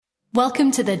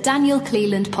Welcome to the Daniel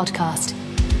Cleland podcast.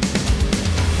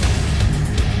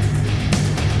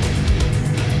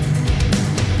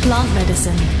 Plant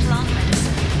medicine.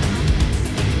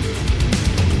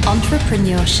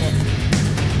 Entrepreneurship.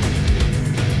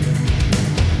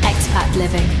 Expat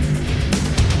living.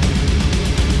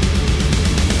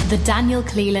 The Daniel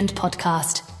Cleland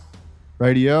podcast.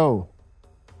 Rightio.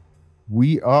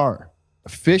 We are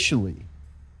officially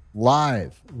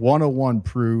live, 101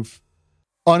 proof,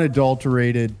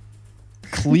 unadulterated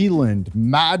Cleland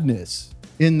madness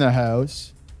in the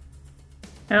house.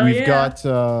 Hell We've yeah.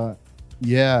 got,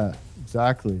 yeah,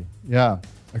 exactly. Yeah.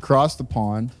 Across the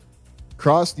pond,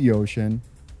 across the ocean,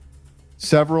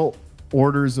 several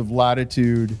orders of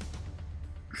latitude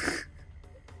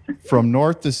from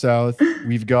north to south.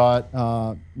 We've got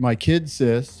my kid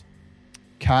sis,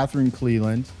 Catherine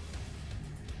Cleland,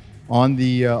 on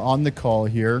the call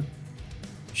here.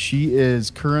 She is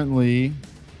currently,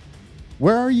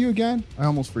 where are you again? I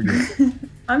almost forget.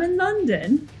 I'm in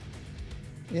London.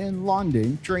 In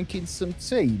London, drinking some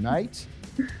tea, mate.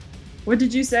 What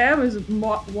did you say? I was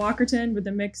Walkerton with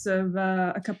a mix of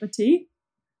a cup of tea.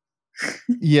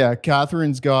 Yeah,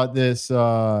 Catherine's got this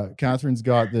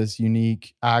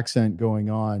unique accent going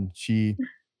on. She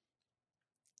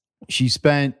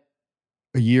spent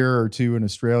a year or two in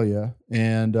Australia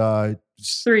and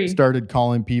started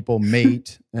calling people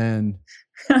mate. And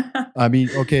I mean,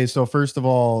 okay, so first of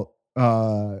all,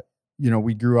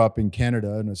 we grew up in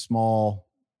Canada in a small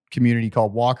community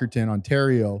called Walkerton,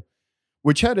 Ontario,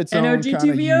 which had its own kind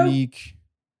of unique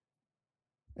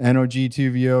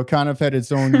NOG2VO, kind of had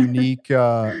its own unique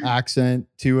accent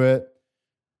to it.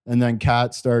 And then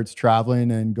Kat starts traveling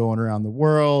and going around the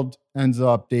world, ends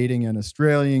up dating an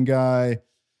Australian guy,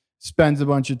 spends a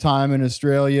bunch of time in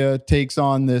Australia, takes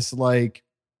on this like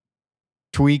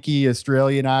tweaky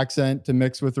Australian accent to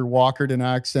mix with her Walkerton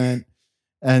accent,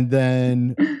 and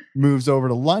then moves over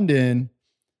to London.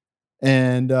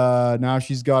 And now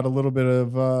she's got a little bit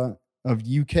of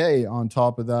UK on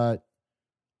top of that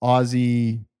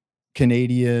Aussie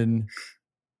Canadian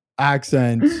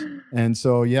accent. And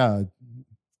so, yeah,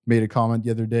 made a comment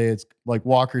the other day. It's like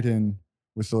Walkerton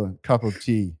with a cup of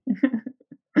tea.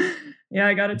 Yeah,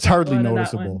 I got it. It's hardly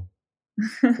noticeable.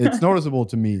 It's noticeable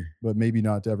to me, but maybe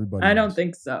not to everybody I else. don't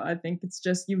think so. I think it's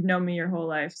just you've known me your whole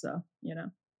life, so you know.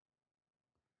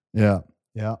 Yeah.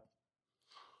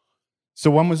 So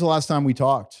when was the last time we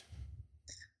talked?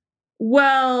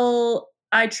 Well,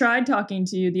 I tried talking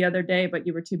to you the other day, but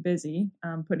you were too busy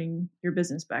putting your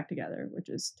business back together, which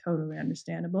is totally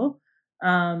understandable.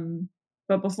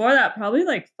 But before that, probably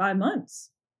like 5 months.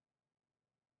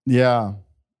 Yeah.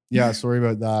 Sorry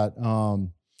about that.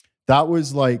 That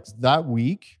was like that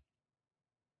week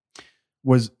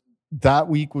was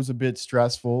a bit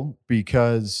stressful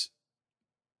because,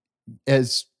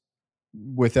 as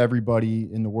with everybody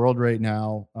in the world right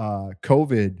now,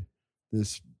 COVID,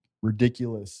 this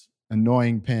ridiculous,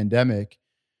 annoying pandemic,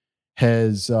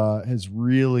 has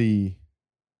really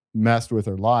messed with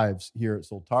our lives here at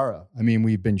Soltara. I mean,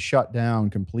 we've been shut down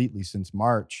completely since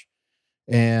March,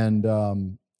 and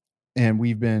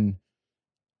we've been,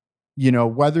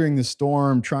 weathering the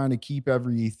storm, trying to keep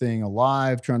everything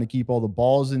alive, trying to keep all the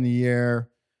balls in the air,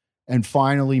 and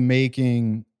finally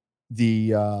making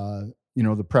the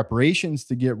preparations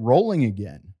to get rolling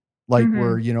again. Like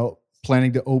we're,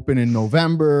 planning to open in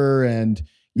November, and,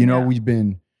 we've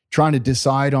been trying to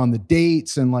decide on the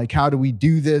dates and like, how do we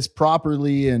do this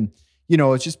properly? And,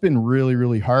 it's just been really,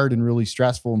 really hard and really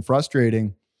stressful and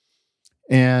frustrating.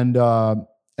 And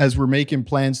as we're making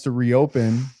plans to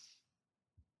reopen,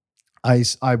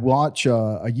 I watch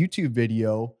a YouTube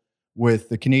video with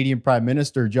the Canadian Prime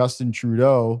Minister, Justin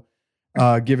Trudeau,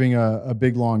 giving a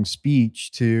big, long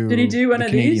speech to Did he do one the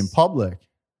of Canadian these? public.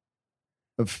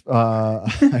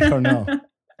 I don't know.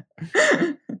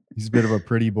 He's a bit of a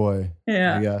pretty boy,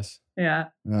 Yeah. I guess. Yeah.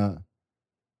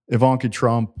 Ivanka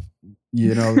Trump,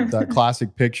 that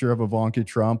classic picture of Ivanka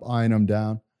Trump eyeing him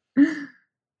down.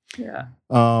 Yeah.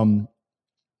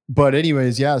 But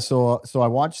anyways, yeah. So I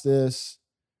watched this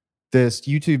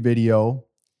YouTube video,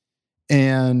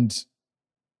 and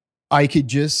I could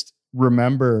just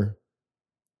remember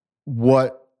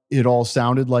what it all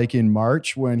sounded like in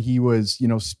March when he was,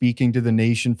 speaking to the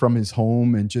nation from his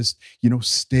home and just,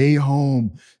 stay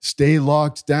home, stay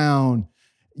locked down.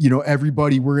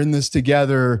 Everybody, we're in this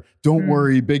together. Don't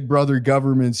worry. Big brother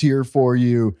government's here for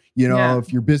you.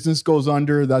 If your business goes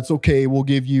under, that's okay. We'll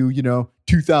give you,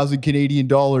 2,000 Canadian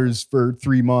dollars for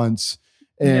 3 months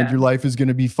and your life is going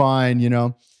to be fine,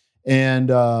 And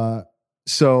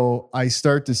so I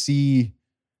start to see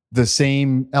the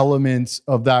same elements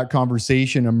of that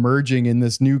conversation emerging in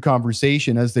this new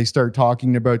conversation as they start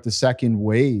talking about the second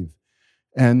wave.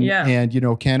 And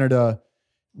Canada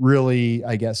really,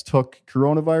 I guess, took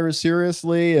coronavirus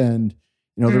seriously. And,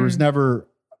 there was never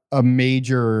a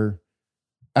major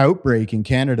outbreak in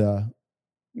Canada.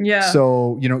 Yeah.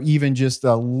 So, even just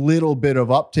a little bit of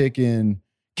uptick in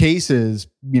cases,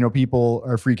 people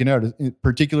are freaking out,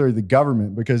 particularly the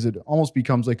government, because it almost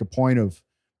becomes like a point of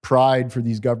pride for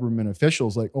these government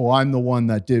officials. Like, oh, I'm the one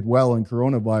that did well in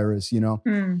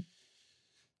coronavirus,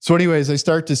 So anyways, I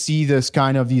start to see this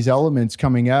kind of these elements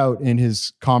coming out in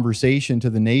his conversation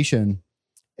to the nation.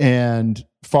 And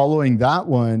following that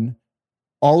one,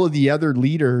 all of the other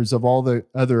leaders of all the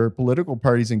other political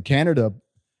parties in Canada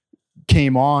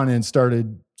came on and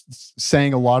started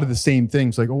saying a lot of the same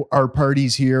things, like, oh, our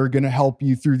party's here, going to help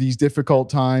you through these difficult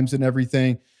times and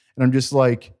everything. And I'm just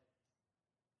like,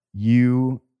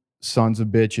 you sons of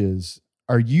bitches,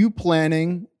 are you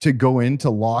planning to go into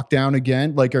lockdown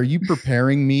again? Like, are you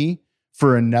preparing me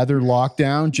for another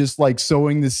lockdown? Just like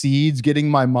sowing the seeds, getting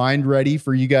my mind ready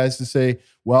for you guys to say,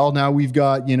 well, now we've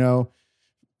got,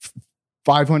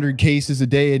 500 cases a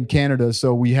day in Canada,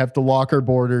 so we have to lock our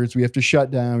borders. We have to shut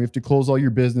down. We have to close all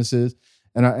your businesses.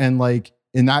 And like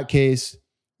in that case,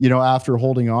 after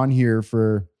holding on here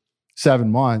for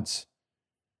 7 months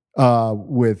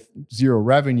with zero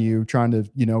revenue, trying to,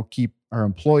 keep our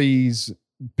employees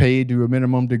paid to a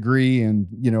minimum degree and,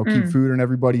 keep food on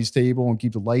everybody's table and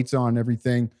keep the lights on and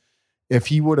everything. If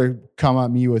he would have come at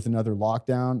me with another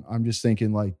lockdown, I'm just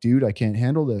thinking like, dude, I can't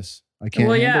handle this. I can't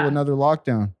handle another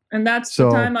lockdown. And that's the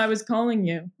time I was calling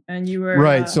you, and you were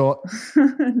right. So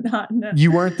you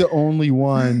weren't the only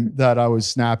one that I was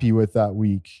snappy with that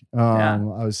week. I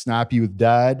was snappy with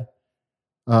Dad.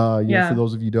 For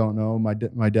those of you who don't know,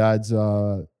 my dad's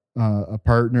a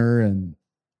partner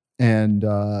and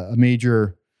a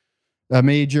major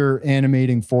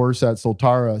animating force at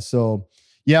Soltara. So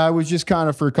I was just kind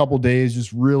of for a couple of days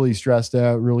just really stressed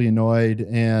out, really annoyed,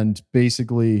 and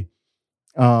basically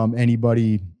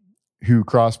anybody who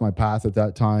crossed my path at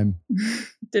that time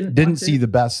didn't see the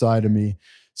best side of me.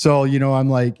 So, I'm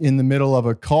like in the middle of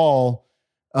a call,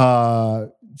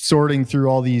 sorting through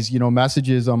all these,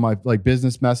 messages on my like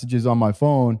business messages on my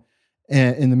phone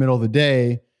and in the middle of the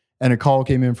day. And a call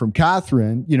came in from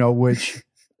Catherine, which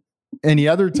any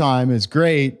other time is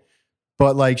great,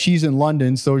 but like she's in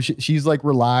London. So she's like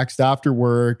relaxed after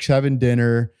work, having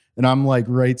dinner. And I'm like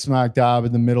right smack dab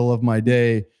in the middle of my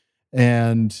day.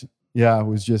 And it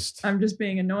was just... I'm just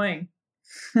being annoying.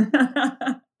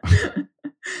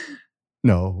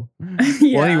 No.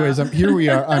 Well, anyways, here we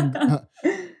are. I'm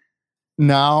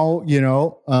now,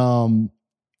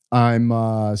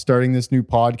 I'm starting this new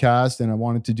podcast and I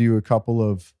wanted to do a couple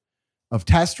of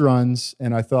test runs.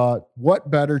 And I thought,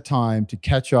 what better time to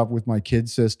catch up with my kid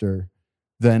sister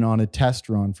than on a test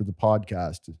run for the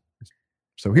podcast?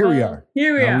 So here we are.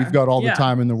 Here we are. We've got all the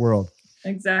time in the world.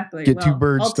 Exactly. Get two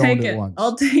birds stoned at once.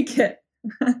 I'll take it.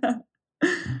 Yeah,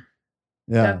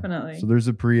 definitely. So there's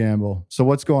a preamble. So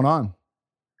what's going on?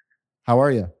 How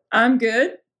are you? I'm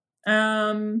good.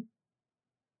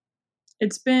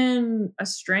 It's been a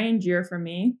strange year for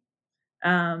me.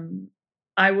 I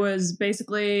was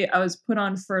put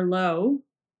on furlough,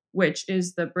 which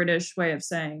is the British way of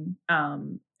saying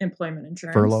employment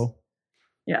insurance. Furlough?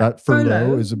 Yeah. That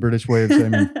furlough is a British way of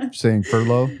saying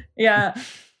furlough. Yeah.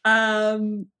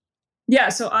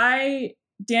 So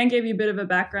Dan gave you a bit of a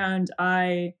background.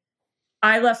 I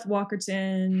left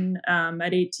Walkerton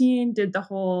at 18, did the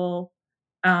whole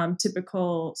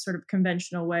typical sort of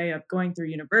conventional way of going through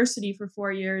university for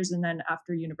 4 years. And then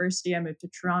after university, I moved to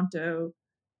Toronto,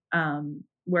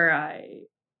 where I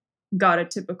got a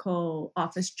typical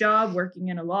office job working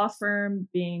in a law firm,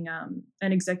 being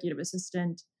an executive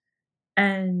assistant.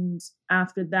 And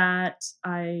after that,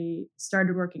 I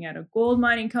started working at a gold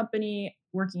mining company,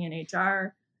 working in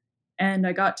HR. And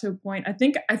I got to a point, I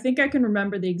think I can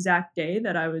remember the exact day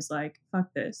that I was like,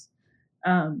 fuck this.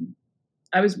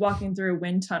 I was walking through a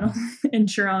wind tunnel in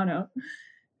Toronto.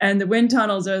 And the wind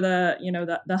tunnels are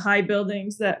the high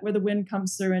buildings where the wind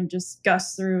comes through and just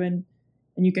gusts through and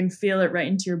you can feel it right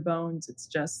into your bones.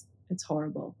 It's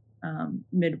horrible.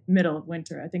 Middle of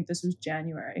winter. I think this was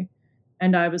January.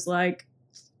 And I was like,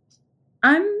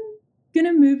 I'm going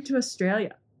to move to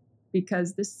Australia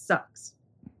because this sucks.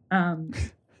 And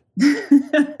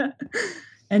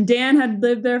Dan had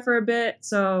lived there for a bit,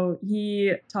 so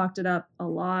he talked it up a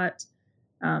lot.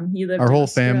 He lived. Our whole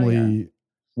family,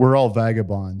 we're all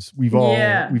vagabonds. We've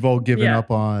all given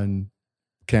up on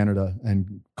Canada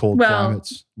and cold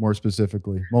climates, more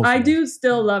specifically. I do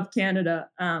still love Canada.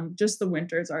 Just the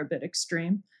winters are a bit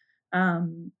extreme.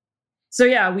 So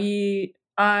yeah,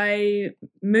 I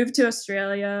moved to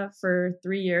Australia for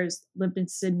 3 years, lived in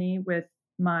Sydney with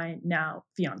my now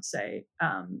fiance,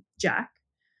 Jack.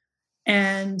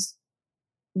 And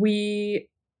we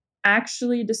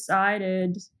actually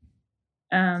decided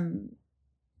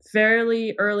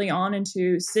fairly early on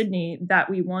into Sydney that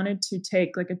we wanted to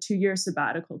take like a 2-year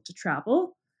sabbatical to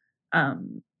travel. A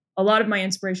lot of my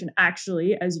inspiration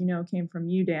actually, as you know, came from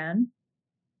you, Dan.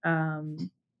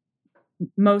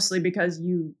 Mostly because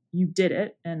you did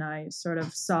it and I sort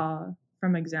of saw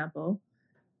from example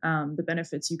the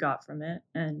benefits you got from it,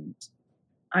 and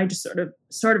I just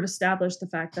sort of established the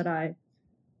fact that I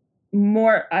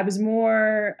was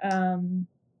more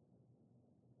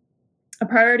a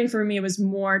priority for me was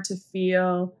more to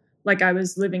feel like I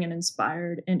was living an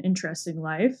inspired and interesting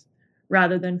life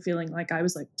rather than feeling like I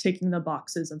was like ticking the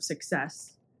boxes of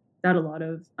success that a lot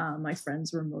of my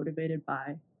friends were motivated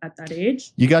by at that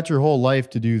age. You got your whole life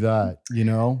to do that, you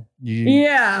know?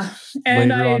 Yeah.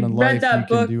 And I read that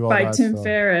book by Tim stuff.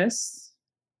 Ferriss,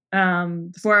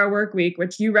 The 4-Hour Workweek,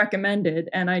 which you recommended.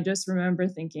 And I just remember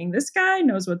thinking, this guy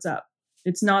knows what's up.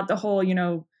 It's not the whole,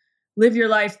 live your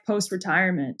life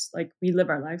post-retirement. Like, we live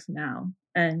our life now.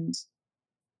 And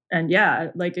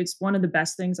yeah, like, it's one of the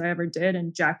best things I ever did.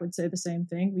 And Jack would say the same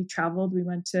thing. We traveled. We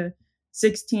went to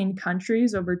 16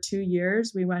 countries over 2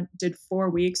 years. We did 4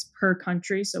 weeks per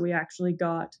country. So we actually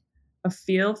got a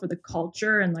feel for the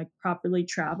culture and like properly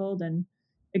traveled and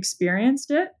experienced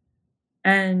it.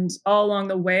 And all along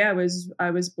the way, I was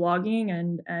blogging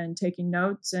and taking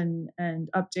notes and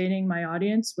updating my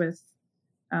audience with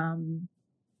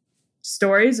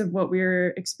stories of what we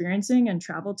were experiencing and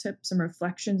travel tips and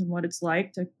reflections on what it's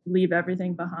like to leave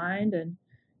everything behind and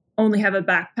only have a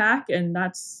backpack. And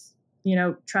that's,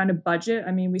 trying to budget.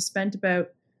 I mean, we spent about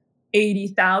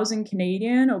 80,000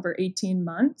 Canadian over 18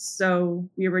 months. So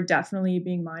we were definitely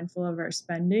being mindful of our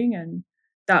spending. And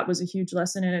that was a huge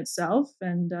lesson in itself.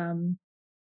 And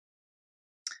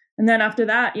then after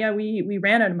that, yeah, we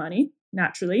ran out of money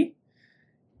naturally.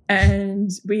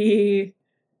 And we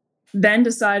then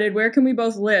decided, where can we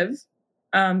both live,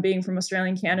 being from Australia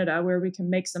and Canada, where we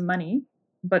can make some money,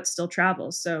 but still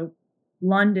travel. So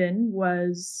London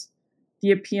was the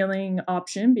appealing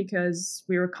option because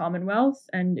we were Commonwealth.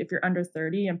 And if you're under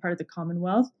 30 and part of the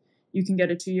Commonwealth, you can get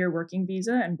a 2-year working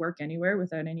visa and work anywhere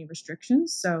without any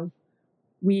restrictions. So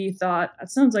we thought,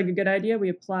 that sounds like a good idea. We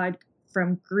applied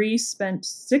from Greece, spent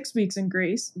 6 weeks in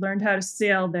Greece, learned how to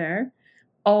sail there,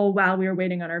 all while we were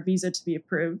waiting on our visa to be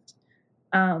approved.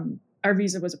 Our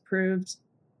visa was approved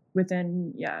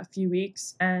within a few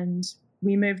weeks, and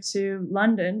we moved to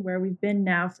London, where we've been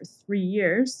now for 3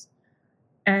 years,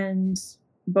 and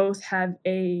both have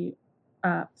a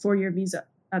 4-year visa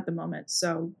at the moment.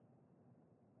 So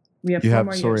we have 4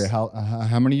 more years. Sorry,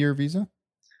 how many year visa?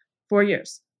 4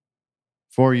 years.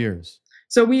 4 years.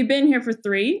 So we've been here for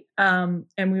 3,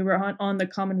 and we were on the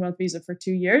Commonwealth visa for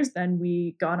 2 years. Then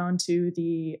we got onto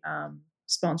the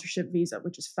sponsorship visa,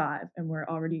 which is 5, and we're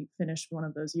already finished one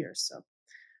of those years. So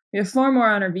we have 4 more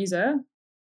on our visa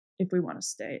if we want to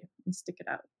stay and stick it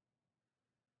out.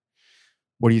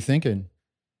 What are you thinking?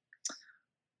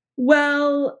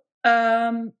 Well,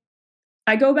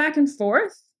 I go back and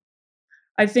forth.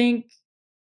 I think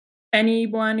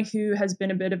anyone who has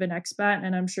been a bit of an expat,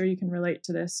 and I'm sure you can relate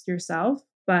to this yourself,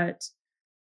 but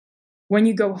when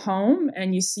you go home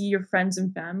and you see your friends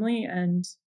and family, and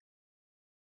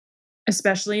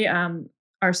especially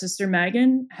our sister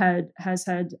Megan has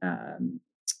had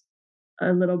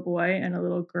a little boy and a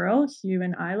little girl, Hugh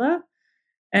and Isla,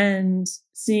 and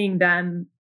seeing them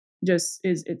just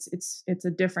it's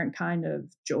a different kind of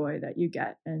joy that you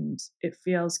get, and it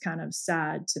feels kind of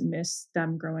sad to miss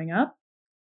them growing up.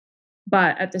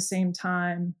 But at the same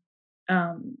time,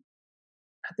 my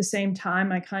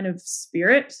kind of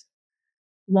spirit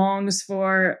longs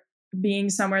for being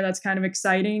somewhere that's kind of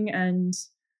exciting and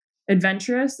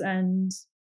adventurous. And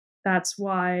that's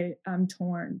why I'm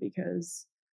torn, because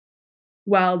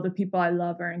while the people I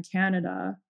love are in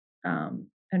Canada,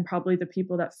 and probably the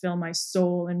people that fill my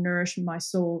soul and nourish my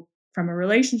soul from a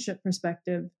relationship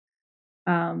perspective,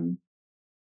 the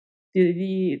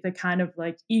kind of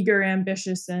like eager,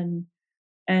 ambitious, and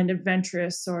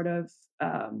adventurous sort of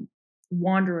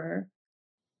wanderer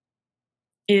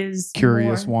is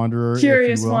curious wanderer.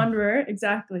 Curious wanderer,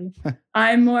 exactly.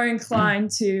 I'm more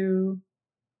inclined to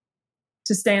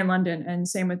stay in London, and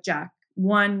same with Jack.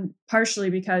 One, partially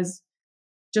because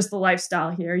just the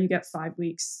lifestyle here. You get 5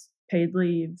 weeks paid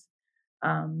leave.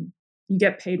 You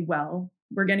get paid well.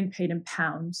 We're getting paid in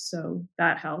pounds, so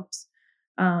that helps.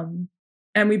 And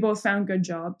we both found good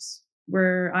jobs.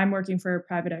 I'm working for a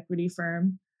private equity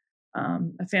firm,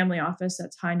 a family office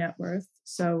that's high net worth.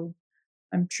 So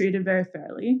I'm treated very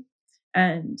fairly.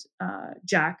 And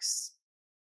Jack's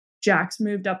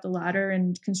moved up the ladder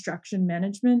in construction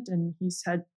management, and he's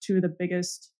had two of the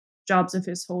biggest jobs of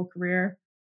his whole career,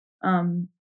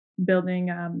 doing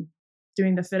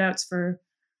the fit outs for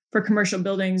commercial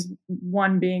buildings,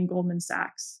 one being Goldman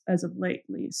Sachs as of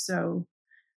lately. So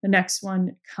the next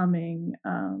one coming,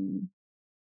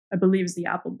 I believe, is the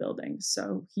Apple building.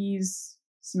 So he's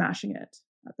smashing it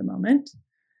at the moment.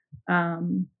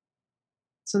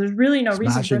 So there's really no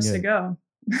reason for us to go.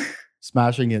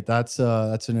 Smashing it. That's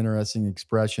an interesting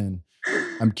expression.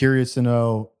 I'm curious to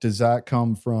know, does that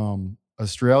come from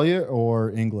Australia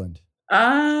or England?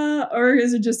 Or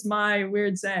is it just my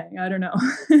weird saying? I don't know.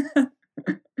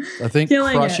 I think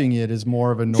crushing it is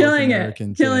more of a North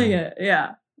American thing. Killing it.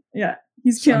 Yeah.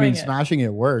 He's killing it. Smashing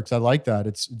it works. I like that.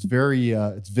 It's very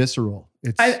it's visceral.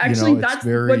 It's that's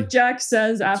what Jack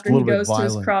says after he goes to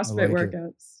his CrossFit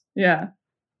workouts. Yeah.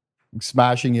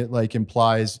 Smashing it like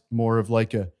implies more of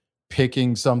like a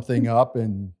picking something up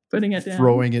and putting it down,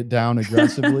 throwing it down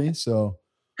aggressively. So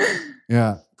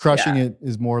yeah, crushing it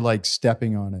is more like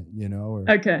stepping on it,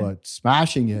 okay. But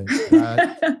smashing it,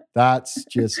 that's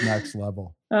just next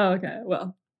level. Oh, okay.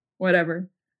 Well, whatever.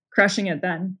 Crushing it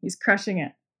then. He's crushing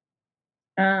it.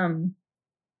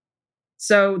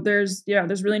 So there's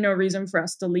really no reason for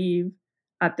us to leave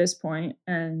at this point,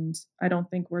 and I don't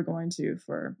think we're going to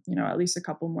for, at least a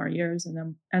couple more years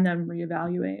and then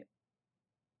reevaluate.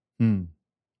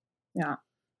 Yeah.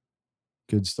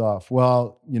 Good stuff.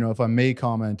 Well, if I may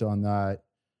comment on that,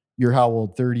 you're how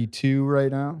old? 32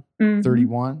 right now? Mm-hmm.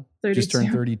 31? 32. Just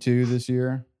turned 32 this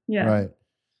year? Yeah. Right.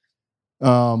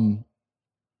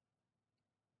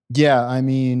 Yeah, I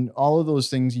mean, all of those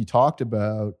things you talked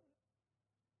about,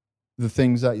 the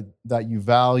things that you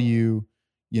value,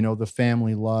 the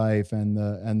family life and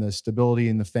the stability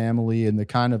in the family and the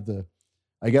kind of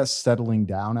I guess, settling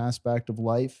down aspect of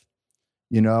life,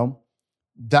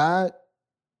 that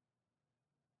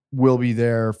will be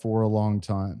there for a long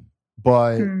time.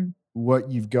 But what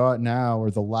you've got now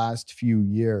are the last few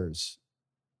years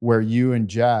where you and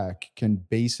Jack can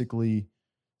basically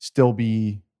still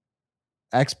be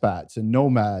expats and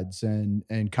nomads and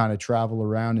kind of travel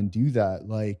around and do that.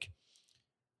 Like,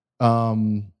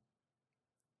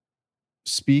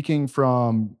 speaking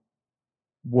from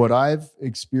what I've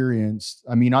experienced,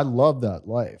 I mean, I love that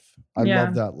life. I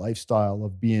love that lifestyle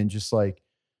of being just like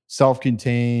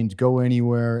self-contained, go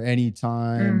anywhere,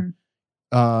 anytime,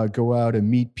 go out and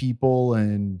meet people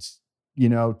and,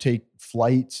 take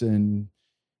flights and,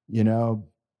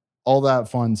 all that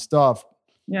fun stuff.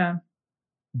 Yeah.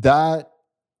 That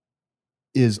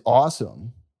is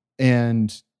awesome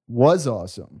and was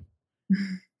awesome.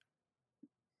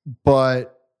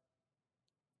 But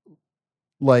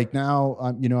like now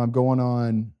I'm going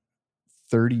on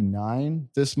 39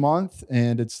 this month,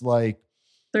 and it's like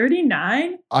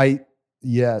 39.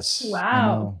 Yes. Wow. I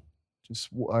know. Just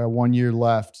 1 year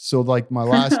left. So like my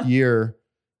last year,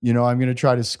 I'm going to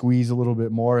try to squeeze a little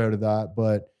bit more out of that.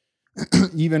 But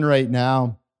even right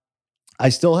now, I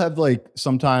still have like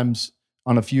sometimes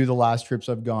on a few of the last trips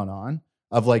I've gone on,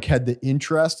 I've like had the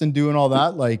interest in doing all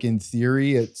that. Like in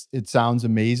theory, it sounds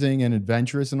amazing and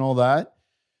adventurous and all that.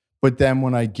 But then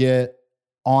when I get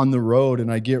on the road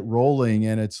and I get rolling,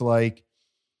 and it's like,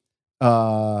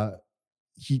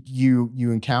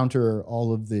 you encounter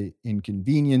all of the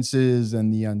inconveniences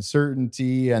and the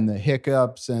uncertainty and the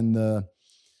hiccups and the,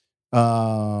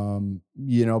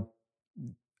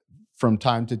 from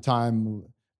time to time,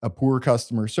 a poor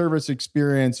customer service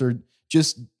experience, or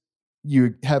just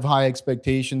you have high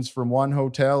expectations from one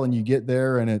hotel and you get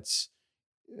there and it's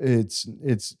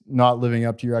not living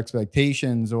up to your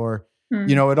expectations, or,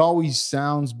 it always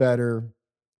sounds better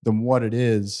than what it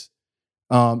is.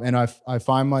 And I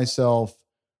find myself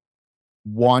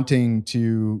wanting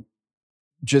to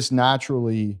just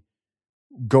naturally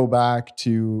go back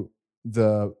to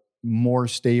the more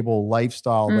stable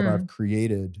lifestyle that I've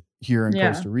created here in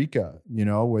Costa Rica,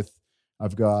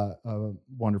 I've got a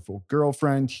wonderful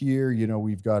girlfriend here,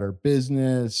 we've got our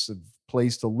business, a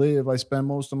place to live. I spend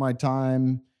most of my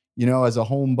time, as a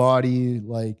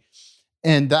homebody,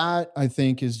 and that I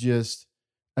think is just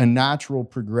a natural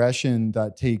progression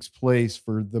that takes place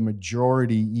for the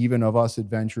majority, even of us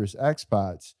adventurous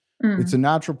expats. It's a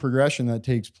natural progression that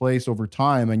takes place over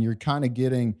time. And you're kind of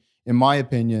getting, in my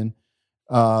opinion,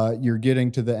 you're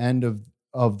getting to the end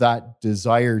of that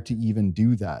desire to even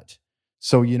do that.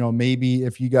 So, maybe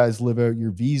if you guys live out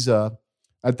your visa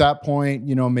at that point,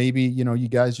 maybe, you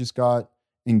guys just got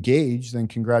engaged, then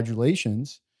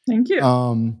congratulations. Thank you.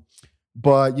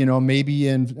 But, maybe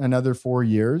in another 4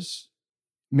 years,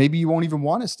 maybe you won't even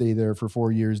want to stay there for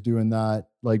 4 years doing that.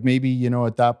 Like maybe,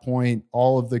 at that point,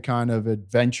 all of the kind of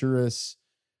adventurous,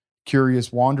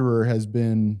 curious wanderer has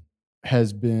been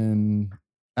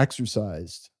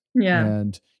exercised. Yeah.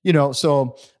 And,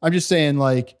 so I'm just saying,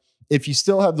 like, if you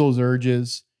still have those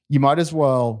urges, you might as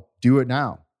well do it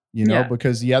now, Yeah.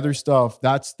 because the other stuff,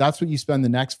 that's what you spend the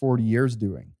next 40 years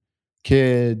doing.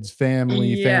 Kids,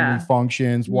 family Yeah.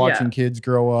 functions, watching Yeah. kids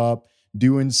grow up,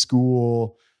 doing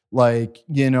school, like,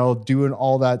 doing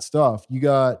all that stuff.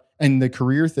 And the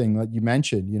career thing that you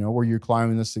mentioned, where you're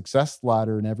climbing the success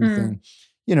ladder and everything,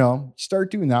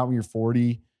 start doing that when you're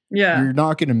 40. Yeah. You're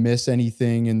not going to miss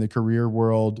anything in the career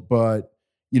world, but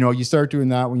you start doing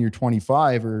that when you're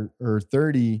 25 or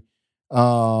 30,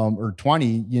 or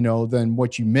 20, then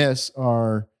what you miss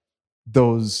are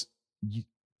those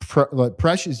like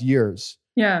precious years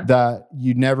Yeah. that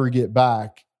you never get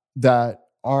back, that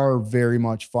are very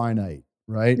much finite,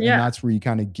 right? And Yeah. that's where you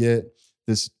kind of get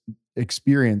this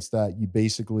experience that you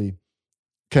basically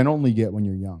can only get when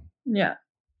you're young. Yeah.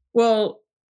 Well,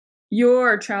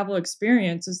 your travel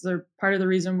experience is the part of the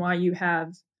reason why you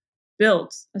have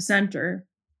built a center.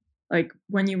 Like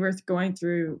when you were going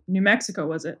through New Mexico,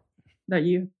 was it that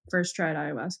you first tried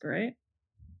ayahuasca, right?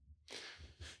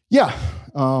 Yeah.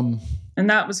 And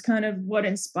that was kind of what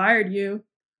inspired you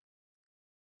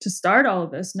to start all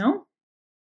of this, no?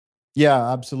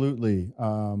 Yeah, absolutely.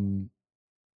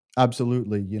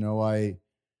 Absolutely.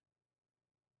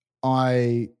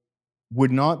 I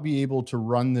would not be able to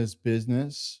run this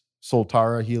business,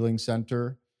 Soltara Healing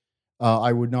Center.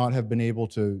 I would not have been able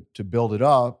to build it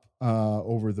up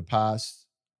over the past,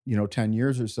 10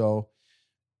 years or so,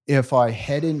 if I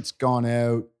hadn't gone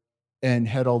out and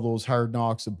had all those hard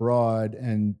knocks abroad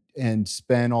and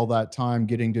spent all that time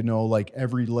getting to know like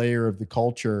every layer of the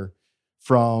culture,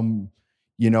 from,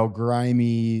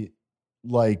 grimy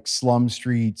like slum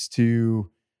streets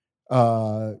to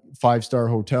 5-star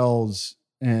hotels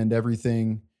and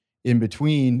everything in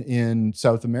between in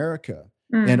South America.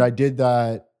 And I did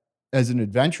that as an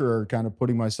adventurer, kind of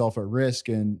putting myself at risk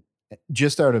and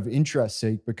just out of interest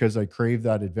sake, because I crave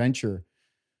that adventure.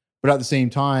 But at the same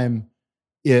time,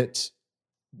 it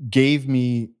gave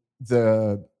me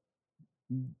the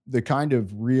kind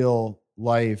of real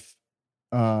life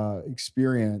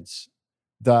experience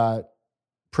that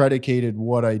predicated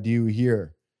what I do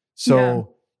here.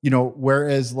 So,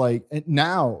 whereas like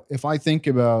now, if I think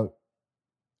about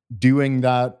doing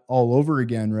that all over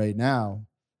again right now,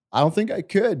 I don't think I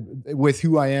could with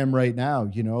who I am right now.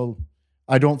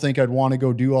 I don't think I'd want to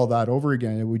go do all that over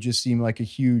again. It would just seem like a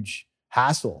huge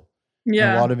hassle and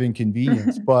a lot of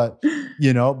inconvenience. But,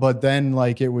 but then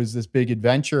like it was this big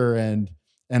adventure, and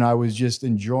I was just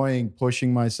enjoying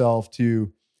pushing myself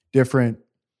to different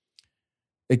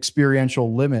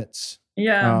experiential limits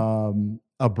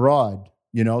abroad,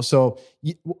 so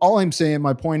all I'm saying,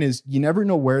 my point is, you never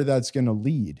know where that's going to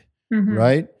lead.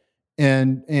 Right.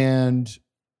 And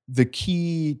the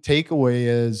key takeaway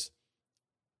is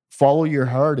follow your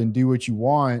heart and do what you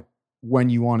want when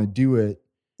you want to do it.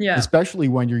 Yeah. Especially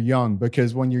when you're young,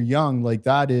 because when you're young, like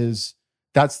that's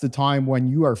the time when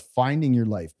you are finding your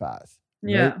life path.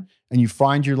 Right? Yeah. And you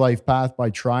find your life path by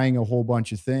trying a whole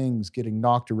bunch of things, getting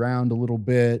knocked around a little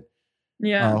bit.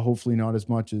 Yeah. Hopefully not as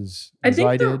much as I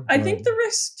think did. I think the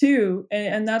risk too,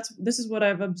 and this is what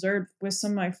I've observed with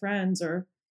some of my friends, or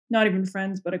not even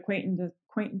friends, but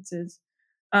acquaintances.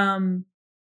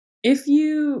 If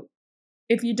you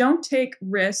don't take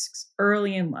risks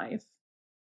early in life,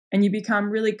 and you become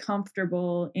really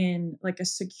comfortable in like a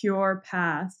secure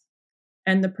path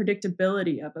and the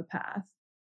predictability of a path,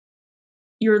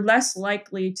 you're less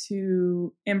likely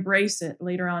to embrace it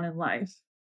later on in life.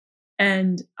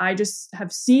 And I just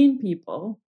have seen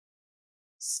people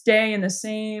stay in the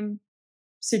same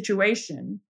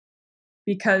situation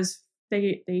because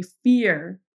they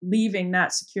fear leaving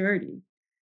that security.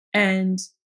 And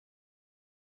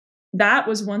that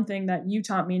was one thing that you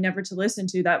taught me never to listen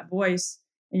to, that voice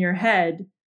in your head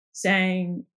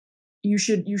saying you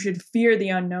should fear the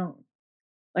unknown.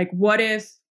 Like, what if,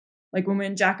 like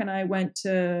when Jack and I went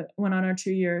on our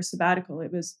 2-year sabbatical,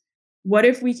 it was, what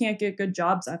if we can't get good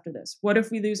jobs after this? What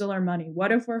if we lose all our money?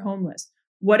 What if we're homeless?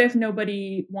 What if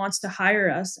nobody wants to hire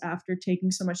us after taking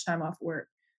so much time off work?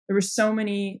 There were so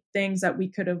many things that we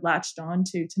could have latched on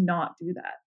to not do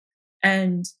that.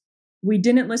 And we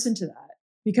didn't listen to that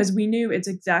because we knew it's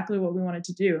exactly what we wanted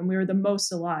to do. And we were the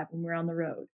most alive when we were on the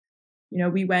road.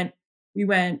 We went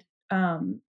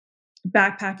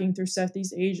backpacking through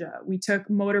Southeast Asia. We took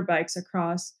motorbikes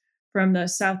across from the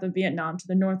south of Vietnam to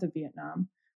the north of Vietnam.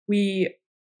 We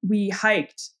we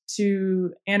hiked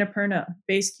to Annapurna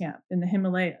Base Camp in the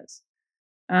Himalayas.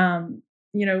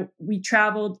 We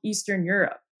traveled Eastern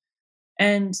Europe,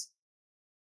 and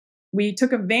we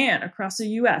took a van across the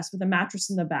US with a mattress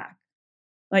in the back,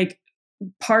 like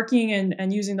parking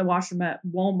and using the washroom at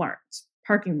Walmart's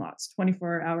parking lots,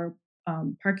 24-hour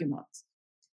parking lots.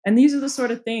 And these are the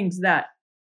sort of things that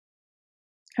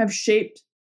have shaped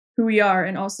who we are,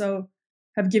 and also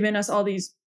have given us all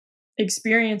these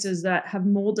experiences that have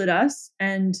molded us.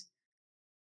 And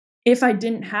if I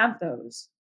didn't have those,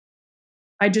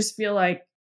 I just feel like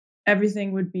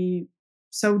everything would be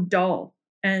so dull.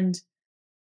 And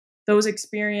those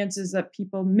experiences that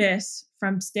people miss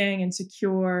from staying in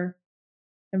secure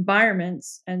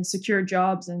environments and secure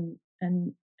jobs and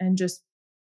just,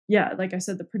 yeah, like I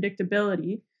said, the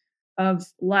predictability of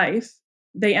life,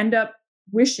 they end up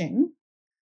wishing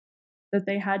that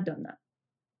they had done that.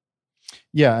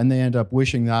 Yeah, and they end up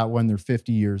wishing that when they're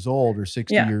 50 years old or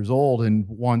 60 years old, and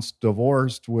once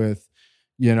divorced with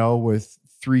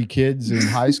 3 kids in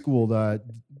high school, that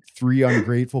 3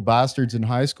 ungrateful bastards in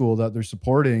high school that they're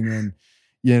supporting, and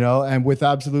and with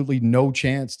absolutely no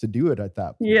chance to do it at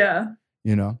that point. Yeah.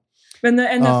 And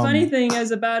the funny thing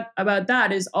is about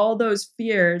that is all those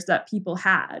fears that people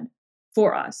had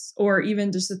for us, or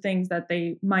even just the things that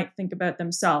they might think about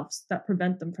themselves that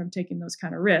prevent them from taking those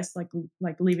kind of risks, like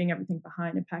leaving everything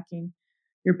behind and packing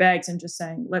your bags and just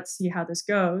saying, let's see how this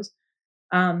goes.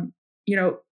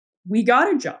 We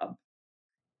got a job.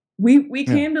 We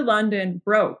came to London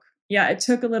broke. Yeah, it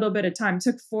took a little bit of time. It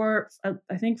took 4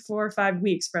 or 5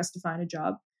 weeks for us to find a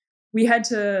job. We had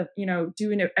to,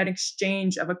 do an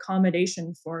exchange of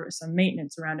accommodation for some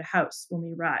maintenance around a house when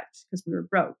we arrived because we were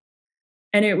broke.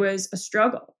 And it was a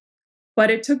struggle,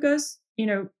 but it took us,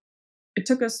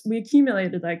 we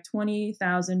accumulated like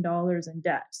 $20,000 in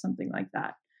debt, something like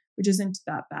that, which isn't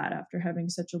that bad after having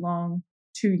such a long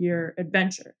 2-year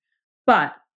adventure.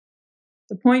 But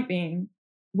the point being,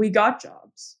 we got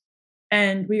jobs,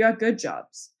 and we got good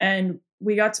jobs, and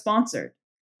we got sponsored,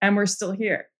 and we're still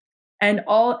here. And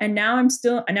now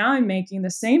I'm making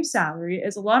the same salary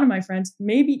as a lot of my friends,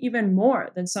 maybe even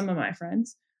more than some of my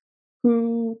friends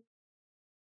who,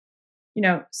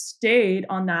 stayed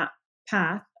on that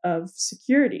path of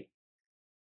security.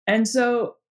 And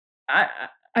so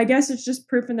I guess it's just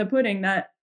proof in the pudding that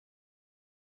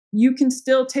you can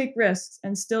still take risks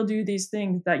and still do these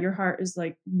things that your heart is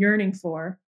like yearning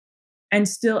for, and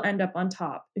still end up on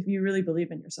top if you really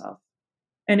believe in yourself.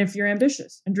 And if you're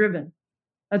ambitious and driven,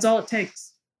 that's all it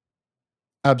takes.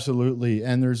 Absolutely.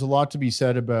 And there's a lot to be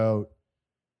said about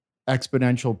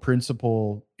exponential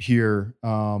principle here,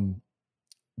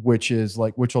 which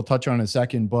I'll touch on in a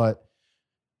second. But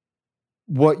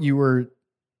what you were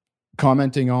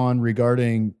commenting on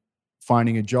regarding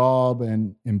finding a job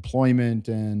and employment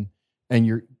and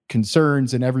your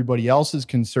concerns and everybody else's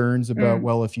concerns about,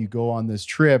 well, if you go on this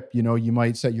trip, you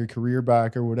might set your career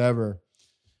back or whatever.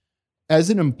 As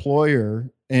an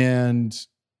employer and,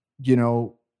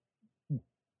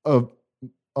 of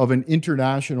an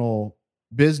international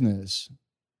business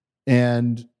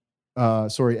and,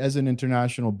 as an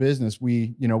international business,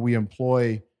 we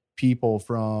employ people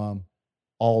from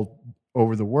all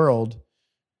over the world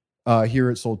here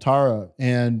at Soltara.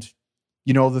 And,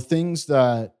 the things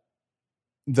that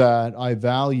I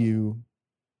value,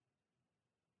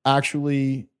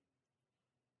 actually,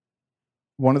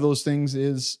 one of those things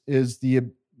is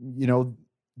the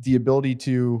ability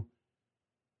to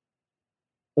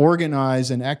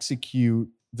organize and execute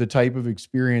the type of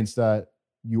experience that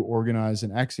you organized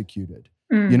and executed.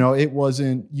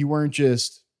 You weren't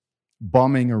just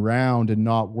bumming around and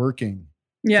not working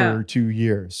for 2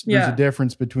 years. There's a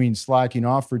difference between slacking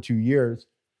off for 2 years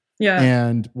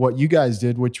and what you guys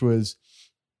did, which was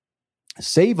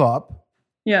save up.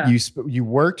 You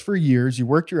worked for years. You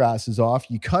worked your asses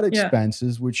off. You cut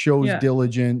expenses, which shows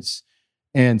diligence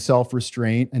and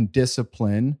self-restraint and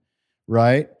discipline,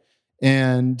 right?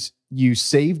 And you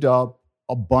saved up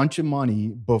a bunch of money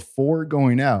before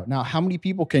going out. Now, how many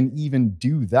people can even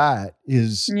do that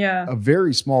is a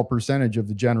very small percentage of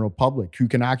the general public who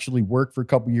can actually work for a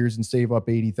couple of years and save up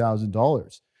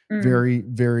 $80,000. Very,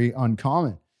 very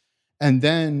uncommon. And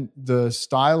then the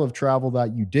style of travel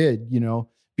that you did,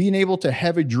 being able to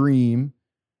have a dream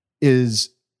is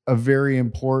a very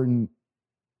important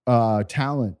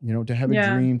talent, to have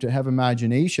a dream, to have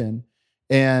imagination.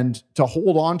 And to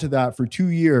hold on to that for 2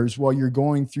 years while you're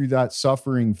going through that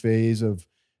suffering phase of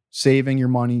saving your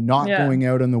money, not going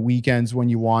out on the weekends when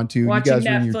you want to. Watching you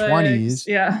guys Netflix, are in your 20s.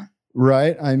 Yeah.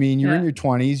 Right? I mean, you're in your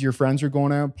 20s. Your friends are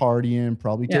going out partying,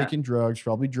 probably taking drugs,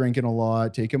 probably drinking a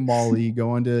lot, taking Molly,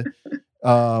 going to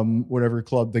whatever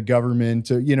club, the government,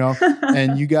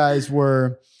 and you guys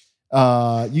were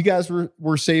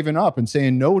saving up and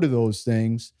saying no to those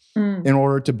things in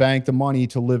order to bank the money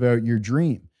to live out your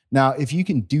dream. Now, if you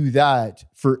can do that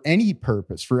for any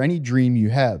purpose, for any dream you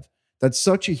have, that's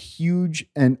such a huge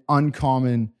and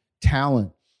uncommon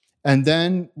talent. And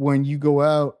then when you go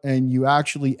out and you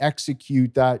actually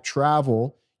execute that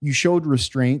travel, you showed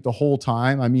restraint the whole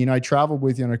time. I mean, I traveled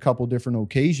with you on a couple different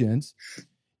occasions.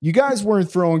 You guys weren't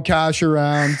throwing cash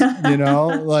around,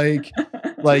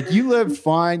 like you lived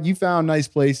fine. You found nice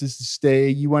places to stay.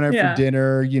 You went out for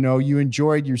dinner, you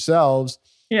enjoyed yourselves,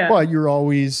 but you're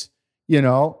always,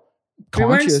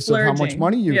 conscious of how much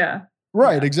money you,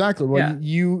 right. Exactly. Well,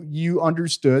 you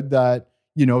understood that,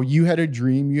 you had a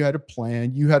dream, you had a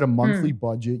plan, you had a monthly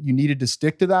budget, you needed to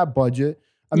stick to that budget.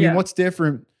 I mean, what's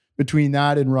different between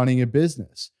that and running a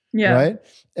business? Yeah. Right.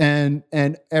 And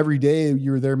every day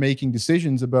you were there making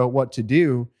decisions about what to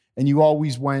do. And you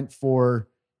always went for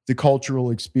the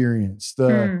cultural experience,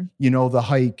 the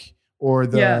hike, or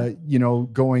the,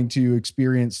 going to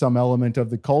experience some element of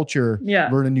the culture,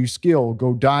 learn a new skill,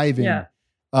 go diving,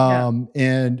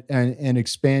 and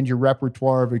expand your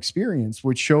repertoire of experience,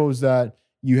 which shows that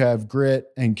you have grit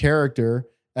and character.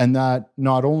 And that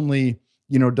not only,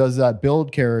 does that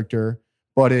build character,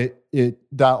 but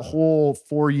that whole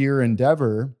 4-year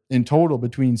endeavor in total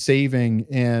between saving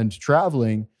and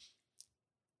traveling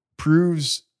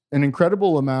proves an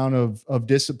incredible amount of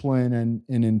discipline and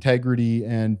integrity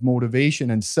and motivation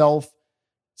and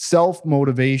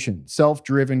self-motivation,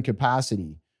 self-driven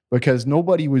capacity, because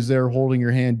nobody was there holding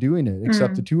your hand doing it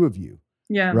except the two of you.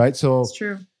 Yeah. Right. So it's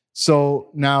true. So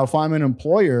now if I'm an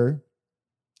employer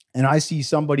and I see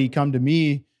somebody come to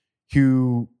me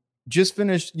who just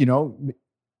finished,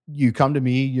 you come to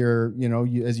me,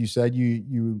 as you said,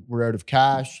 you were out of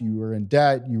cash, you were in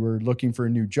debt, you were looking for a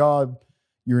new job,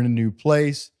 you're in a new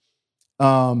place.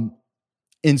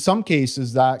 In some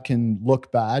cases that can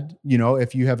look bad,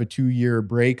 if you have a 2-year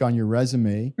break on your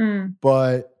resume,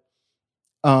 but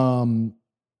the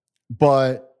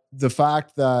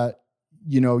fact that,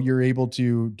 you're able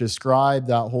to describe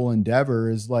that whole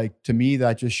endeavor is like, to me,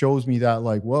 that just shows me that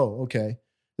like, whoa, okay,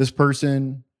 this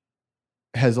person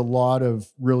has a lot of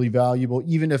really valuable,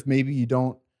 even if maybe you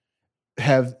don't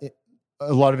have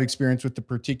a lot of experience with the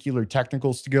particular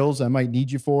technical skills I might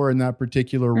need you for in that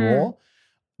particular role.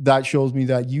 That shows me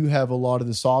that you have a lot of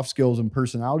the soft skills and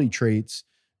personality traits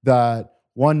that,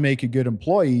 one, make a good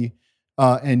employee,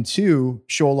 and two,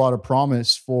 show a lot of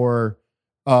promise for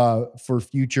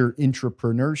future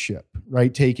entrepreneurship,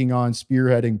 right? Taking on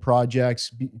spearheading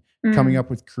projects, coming up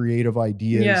with creative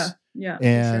ideas.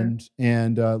 And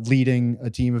leading a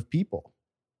team of people.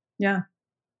 Yeah.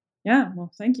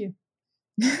 Well, thank you.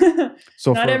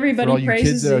 So not everybody for all you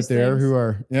praises kids out these there things. who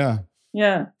are,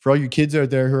 for all you kids out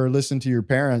there who are listening to your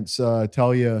parents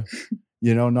tell you,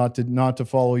 not to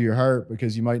follow your heart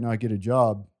because you might not get a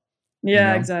job.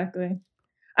 Yeah, exactly.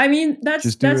 I mean,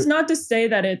 that's not to say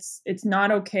that it's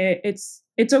not okay.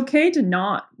 It's okay to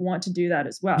not want to do that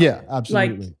as well. Yeah,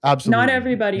 absolutely. Absolutely. Not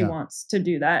everybody wants to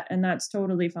do that, and that's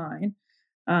totally fine.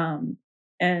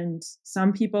 And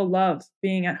some people love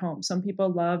being at home. Some people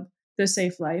love the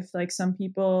safe life. Like, some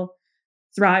people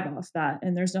thrive off that,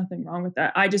 and there's nothing wrong with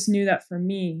that. I just knew that for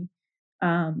me,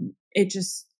 it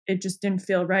just didn't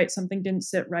feel right. Something didn't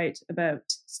sit right about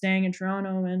staying in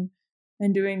Toronto and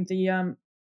doing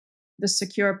the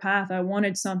secure path. I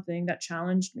wanted something that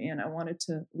challenged me, and I wanted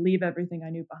to leave everything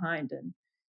I knew behind, and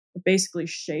it basically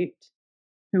shaped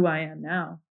who I am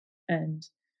now. And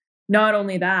not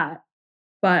only that,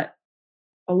 but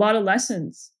a lot of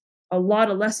lessons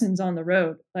on the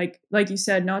road. Like you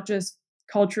said, not just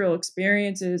cultural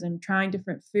experiences and trying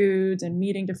different foods and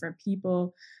meeting different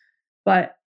people,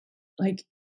 but like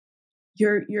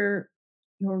you're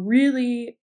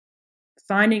really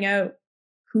finding out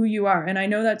who you are. And I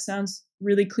know that sounds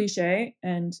really cliche,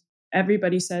 and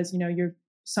everybody says,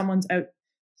 someone's out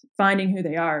finding who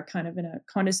they are, kind of in a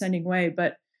condescending way.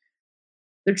 But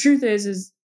the truth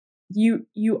is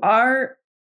you are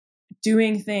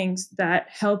doing things that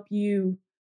help you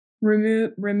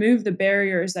remove the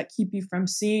barriers that keep you from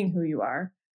seeing who you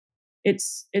are.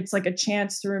 It's like a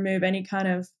chance to remove any kind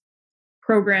of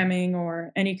programming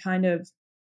or any kind of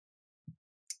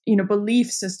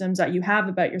belief systems that you have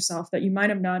about yourself that you might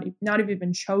have not have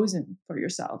even chosen for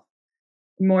yourself.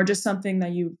 More just something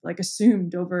that you like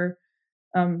assumed over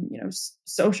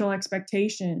social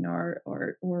expectation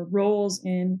or roles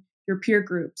in your peer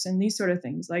groups and these sort of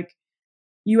things. Like,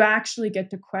 you actually get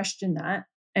to question that,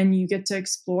 and you get to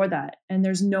explore that, and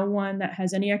there's no one that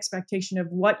has any expectation of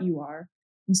what you are.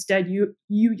 Instead, you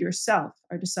yourself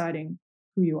are deciding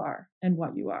who you are and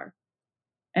what you are.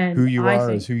 And Who you I are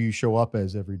think, is who you show up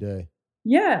as every day.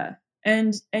 yeah.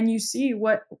 And you see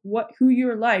who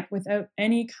you're like without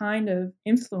any kind of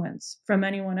influence from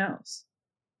anyone else.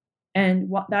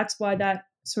 And that's why that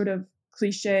sort of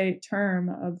cliche term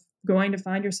of going to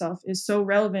find yourself is so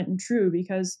relevant and true,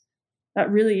 because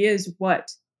that really is what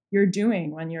you're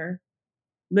doing when you're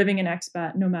living an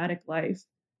expat nomadic life.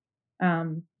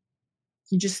 You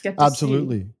just get to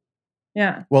Absolutely. see.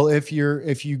 Yeah. Well, if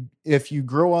you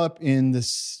grow up in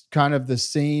this kind of the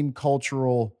same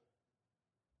cultural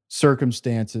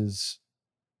circumstances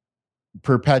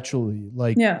perpetually,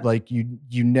 Yeah. like you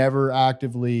never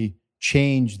actively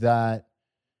change that,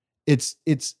 it's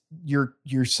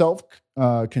your self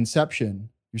conception,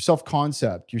 your self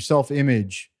concept, your self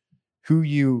image, who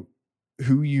you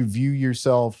view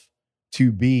yourself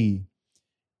to be,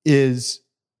 is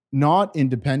not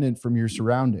independent from your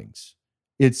surroundings.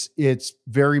 It's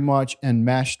very much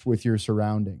enmeshed with your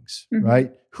surroundings, Mhm.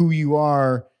 right? Who you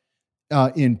are,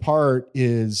 in part,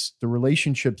 is the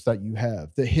relationships that you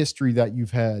have, the history that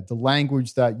you've had, the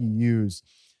language that you use,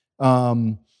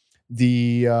 um,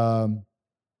 the um,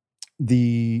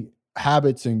 the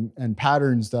habits and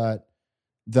patterns that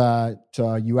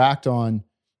you act on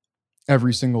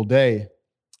every single day.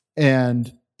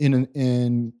 And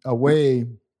in a way,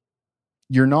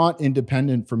 you're not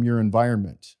independent from your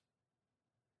environment.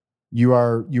 You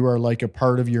are like a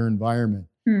part of your environment.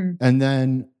 Hmm. And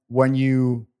then when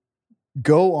you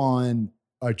go on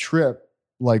a trip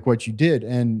like what you did,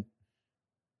 and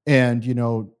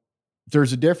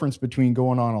there's a difference between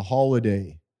going on a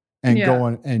holiday and Yeah.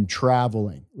 going and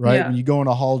traveling, right? Yeah. When you go on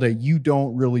a holiday, you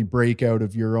don't really break out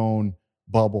of your own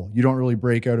bubble. You don't really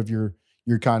break out of your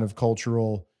kind of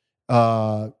cultural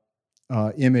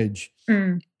image,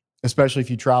 Mm. especially if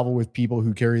you travel with people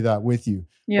who carry that with you.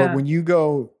 But Yeah. when you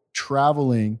go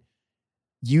traveling,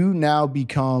 you now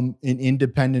become an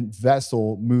independent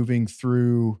vessel moving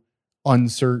through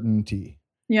uncertainty.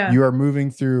 Yeah. You are moving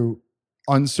through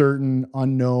uncertain,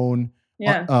 unknown,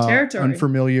 Yeah. Territory.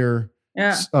 unfamiliar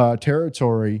Yeah.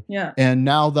 territory. Yeah. And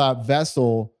now that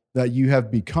vessel that you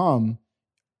have become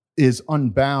is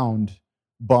unbound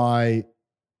by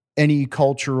any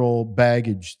cultural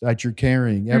baggage that you're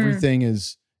carrying. Everything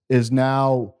is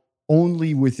now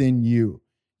only within you.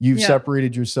 You've Yeah.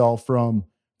 separated yourself from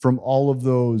all of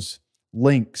those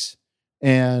links.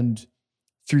 And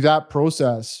through that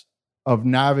process of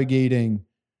navigating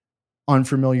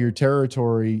unfamiliar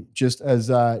territory, just as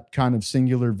that kind of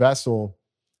singular vessel,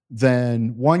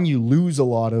 then one, you lose a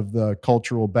lot of the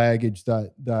cultural baggage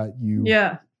that you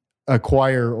Yeah.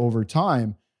 acquire over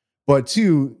time. But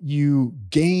two, you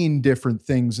gain different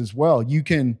things as well. You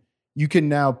can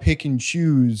now pick and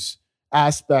choose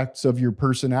aspects of your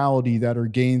personality that are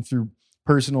gained through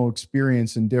personal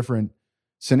experience in different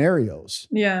scenarios,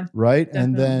 Yeah. right?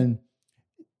 Definitely. And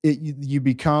then you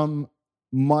become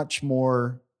much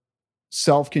more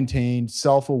self-contained,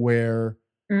 self-aware,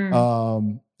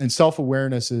 and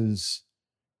self-awareness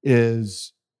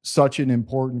is such an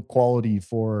important quality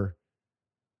for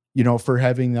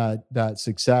having that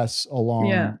success along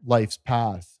Yeah. life's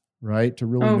path, right? To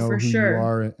really Oh, know for who sure. you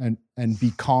are and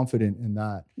be confident in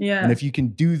that. Yeah. And if you can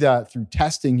do that through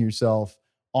testing yourself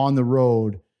on the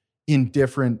road in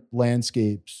different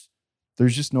landscapes,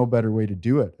 there's just no better way to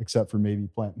do it except for maybe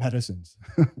plant medicines.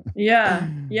 Yeah.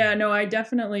 Yeah. No, I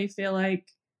definitely feel like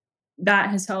that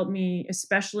has helped me,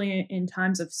 especially in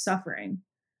times of suffering.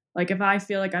 Like if I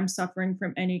feel like I'm suffering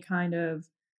from any kind of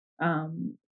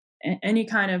um,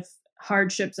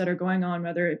 hardships that are going on,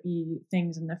 whether it be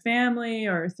things in the family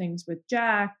or things with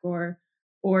Jack, or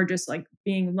just like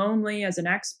being lonely as an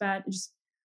expat,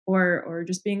 or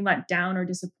just being let down or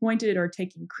disappointed or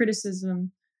taking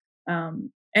criticism,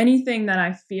 anything that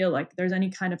I feel like there's any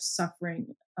kind of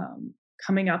suffering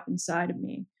coming up inside of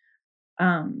me.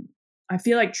 I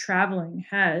feel like traveling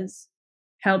has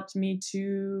helped me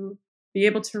to be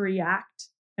able to react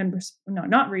and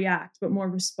not react, but more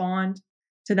respond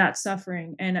to that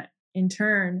suffering. And in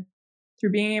turn,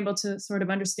 through being able to sort of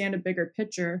understand a bigger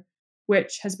picture,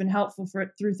 which has been helpful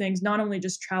through things, not only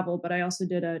just travel, but I also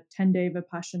did a 10-day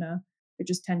Vipassana, which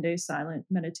is 10 days silent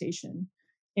meditation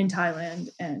in Thailand.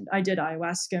 And I did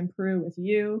ayahuasca in Peru with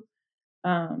you.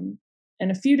 And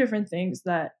a few different things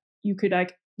that you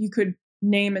could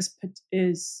name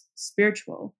as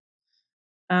spiritual.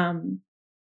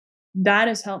 That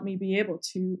has helped me be able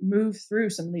to move through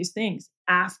some of these things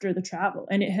after the travel,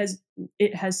 and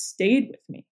it has stayed with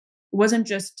me. It wasn't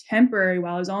just temporary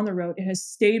while I was on the road. It has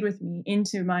stayed with me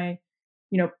into my,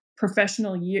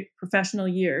 professional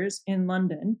years in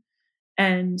London,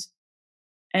 and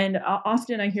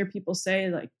often I hear people say,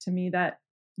 like, to me, that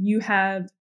you have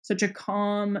such a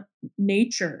calm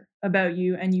nature about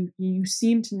you, and you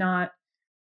seem to not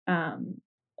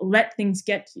let things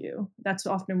get to you. That's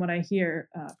often what I hear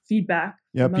feedback.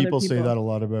 Yeah, from other people say that a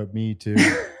lot about me too.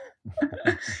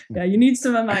 Yeah, you need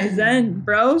some of my Zen,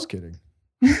 bro. Just kidding.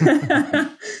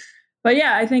 But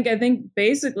yeah, I think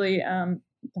basically a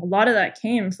lot of that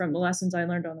came from the lessons I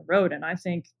learned on the road, and I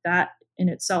think that in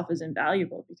itself is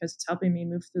invaluable because it's helping me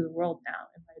move through the world now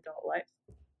in my adult life.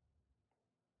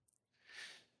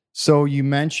 So you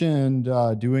mentioned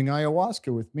doing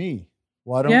ayahuasca with me.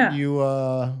 Why don't you?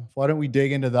 Why don't we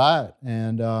dig into that?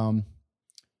 And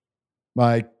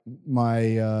my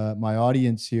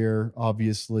audience here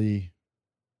obviously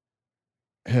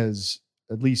has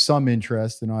at least some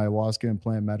interest in ayahuasca and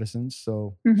plant medicines.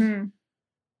 So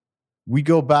we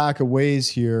go back a ways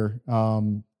here.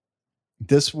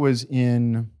 This was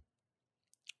in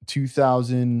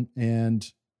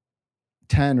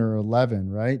 2010 or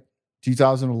 11, right?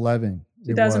 2011.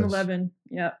 2011.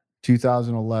 Yeah.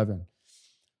 2011.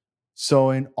 So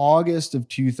in August of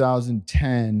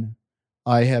 2010,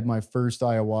 I had my first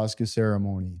ayahuasca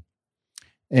ceremony.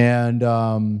 And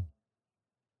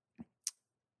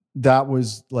that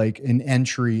was like an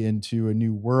entry into a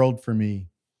new world for me.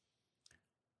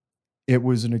 It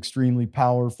was an extremely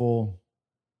powerful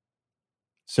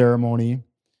ceremony,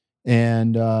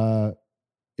 and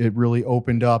it really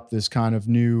opened up this kind of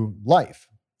new life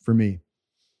for me.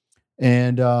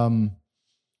 And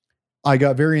I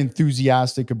got very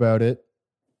enthusiastic about it.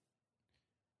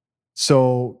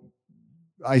 So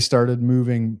I started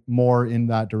moving more in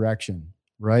that direction,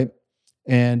 right?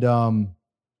 And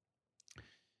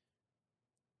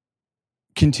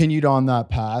continued on that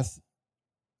path.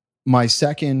 My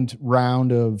second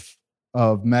round of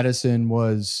medicine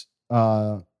was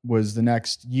the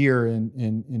next year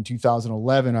in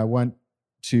 2011. I went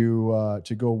to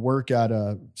go work at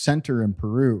a center in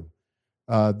Peru.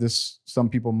 Some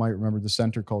people might remember the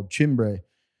center called Chimbre,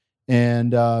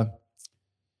 and it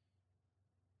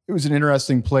was an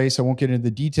interesting place. I won't get into the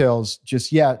details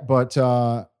just yet, but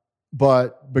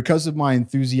because of my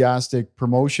enthusiastic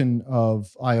promotion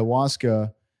of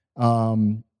ayahuasca,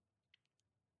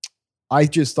 I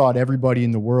just thought everybody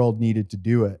in the world needed to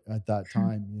do it at that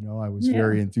time. You know, I was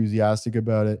very enthusiastic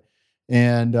about it.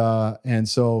 And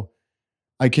so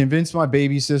I convinced my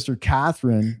baby sister,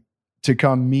 Catherine, to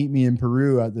come meet me in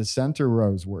Peru at the center where I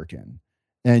was working.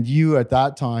 And you at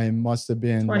that time must have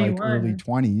been 21. Like early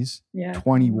 20s,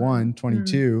 21,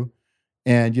 22.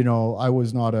 And, you know, I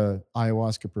was not a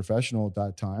ayahuasca professional at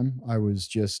that time. I was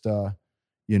just,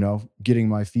 getting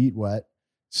my feet wet.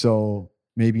 So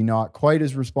maybe not quite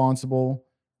as responsible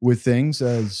with things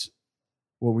as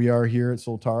what we are here at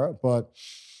Soltara. But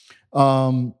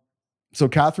so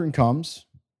Catherine comes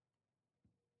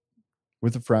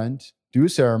with a friend, do a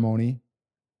ceremony.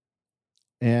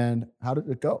 And how did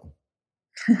it go?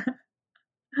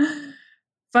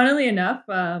 Funnily enough,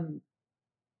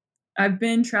 I've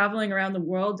been traveling around the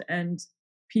world, and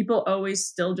people always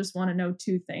still just want to know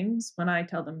two things when I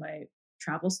tell them my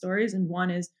travel stories. And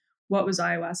one is, what was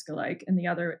ayahuasca like? And the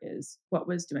other is, what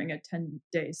was doing a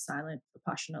 10-day silent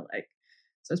Vipassana like?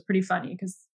 So it's pretty funny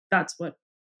because that's what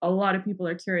a lot of people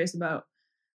are curious about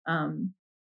in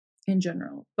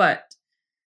general. But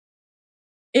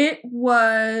it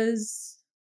was,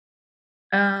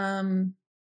 well,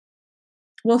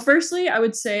 firstly, I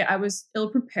would say I was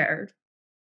ill-prepared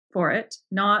for it,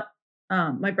 not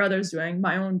my brother's doing,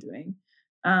 my own doing.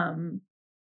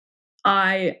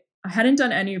 I hadn't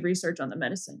done any research on the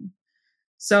medicine.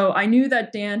 So I knew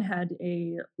that Dan had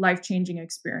a life-changing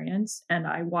experience, and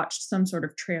I watched some sort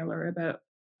of trailer about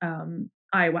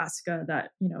ayahuasca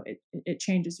that, you know, it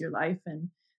changes your life.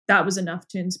 And that was enough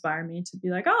to inspire me to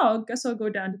be like, oh, I guess I'll go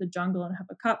down to the jungle and have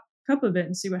a cup of it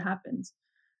and see what happens.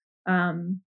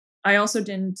 I also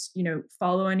didn't,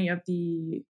 follow any of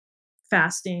the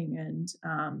fasting and,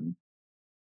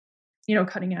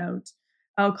 cutting out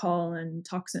alcohol and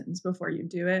toxins before you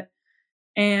do it.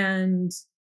 And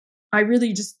I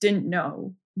really just didn't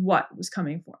know what was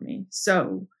coming for me.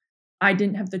 So I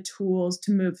didn't have the tools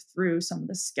to move through some of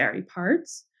the scary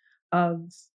parts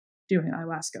of doing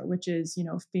ayahuasca, which is,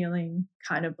 feeling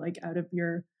kind of like out of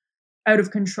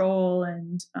control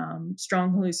and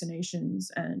strong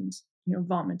hallucinations and,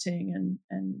 vomiting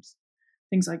and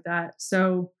things like that.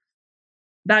 So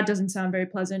that doesn't sound very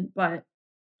pleasant, but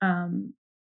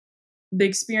the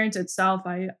experience itself,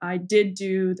 I did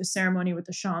do the ceremony with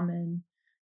the shaman,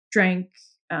 drank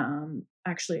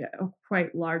actually a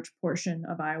quite large portion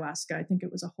of ayahuasca. I think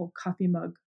it was a whole coffee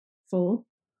mug full.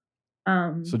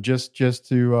 So just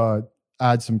to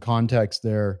add some context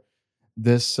there,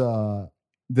 this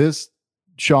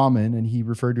shaman, and he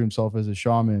referred to himself as a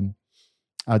shaman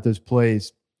at this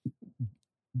place,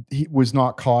 he was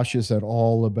not cautious at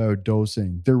all about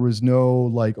dosing. There was no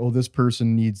like, oh, this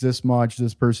person needs this much,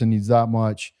 this person needs that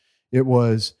much. It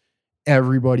was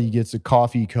everybody gets a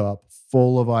coffee cup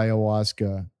full of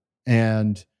ayahuasca.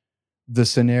 And the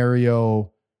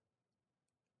scenario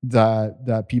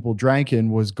that people drank in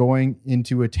was going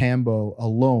into a tambo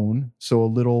alone. So a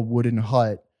little wooden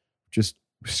hut, just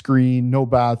screen, no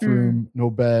bathroom,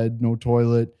 no bed, no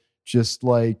toilet, just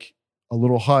like a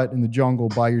little hut in the jungle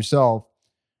by yourself,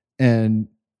 and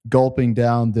gulping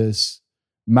down this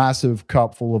massive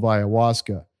cup full of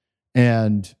ayahuasca.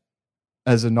 And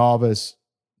as a novice,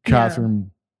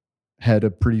 Catherine had a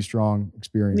pretty strong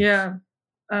experience. Yeah.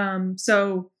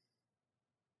 So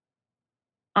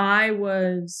I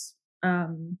was,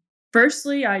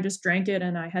 firstly, I just drank it,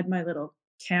 and I had my little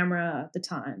camera at the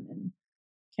time, and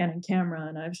Canon camera.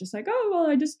 And I was just like, oh, well,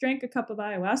 I just drank a cup of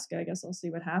ayahuasca. I guess I'll see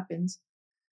what happens.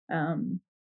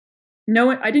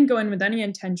 No, I didn't go in with any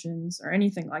intentions or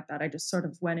anything like that. I just sort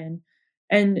of went in,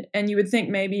 and you would think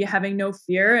maybe having no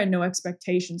fear and no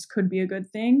expectations could be a good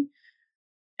thing.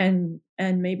 And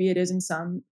maybe it is in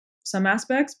some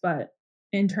aspects, but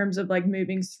in terms of like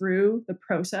moving through the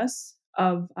process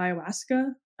of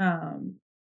ayahuasca,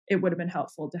 it would have been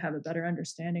helpful to have a better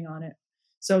understanding on it.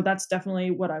 So that's definitely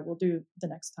what I will do the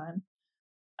next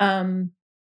time.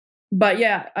 But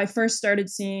yeah, I first started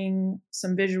seeing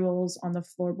some visuals on the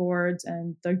floorboards,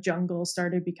 and the jungle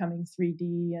started becoming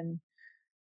 3D, and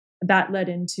that led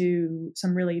into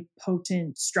some really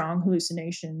potent, strong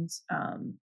hallucinations.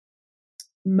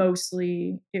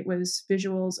 Mostly it was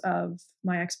visuals of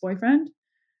my ex-boyfriend,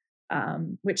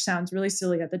 which sounds really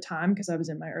silly at the time because I was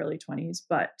in my early 20s,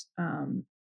 but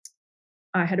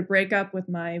I had a breakup with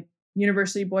my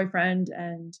university boyfriend,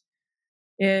 and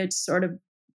it sort of,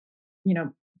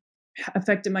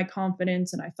 affected my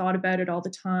confidence, and I thought about it all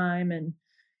the time. And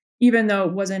even though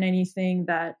it wasn't anything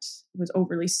that was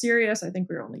overly serious, I think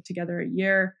we were only together a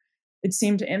year, it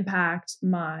seemed to impact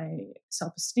my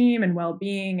self-esteem and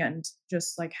well-being, and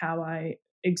just like how I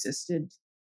existed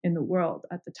in the world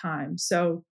at the time.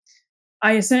 So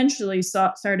I essentially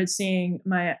started seeing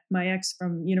my ex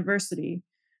from university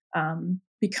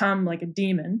become like a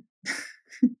demon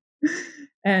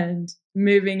and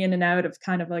moving in and out of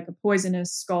kind of like a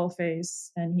poisonous skull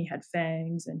face. And he had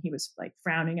fangs, and he was like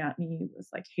frowning at me with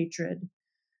like hatred.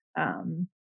 And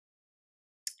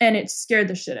it scared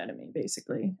the shit out of me,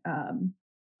 basically.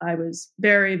 I was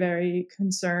very, very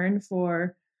concerned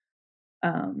for,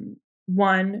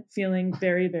 one, feeling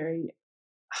very, very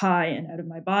high and out of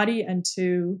my body, and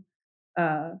two,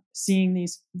 seeing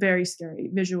these very scary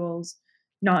visuals.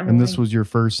 And this was your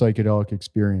first psychedelic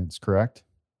experience, correct?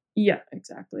 Yeah,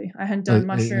 exactly. I hadn't done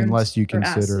mushrooms unless you or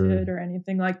acid or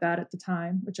anything like that at the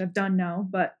time, which I've done now.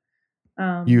 But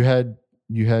you had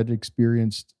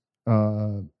experienced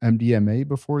MDMA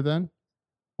before then,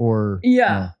 or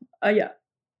yeah, I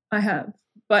have.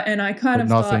 But and I kind of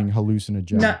nothing thought,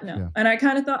 hallucinogenic. No. Yeah. And I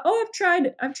kind of thought, oh, I've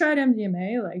tried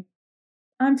MDMA, like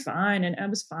I'm fine, and I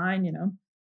was fine,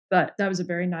 But that was a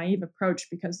very naive approach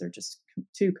because they're just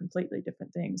two completely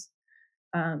different things.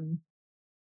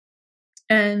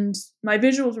 And my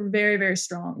visuals were very, very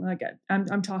strong. Like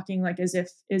I'm talking like as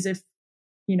if,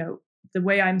 the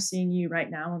way I'm seeing you right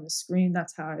now on the screen,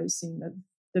 that's how I was seeing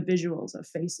the visuals of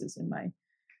faces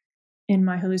in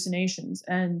my hallucinations.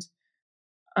 And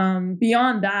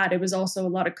beyond that, it was also a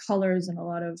lot of colors and a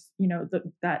lot of,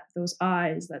 those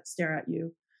eyes that stare at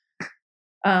you.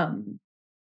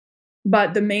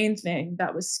 But the main thing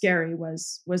that was scary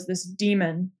was this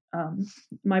demon.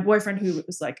 My boyfriend, who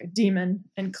was like a demon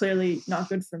and clearly not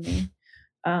good for me.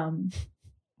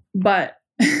 But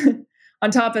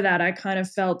on top of that, I kind of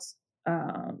felt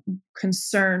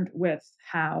concerned with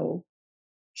how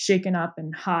shaken up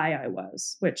and high I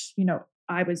was, which,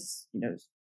 I was,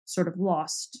 sort of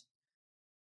lost.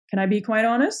 Can I be quite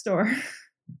honest, or?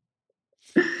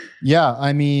 Yeah,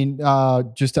 I mean,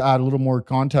 just to add a little more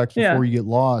context before you get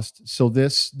lost. So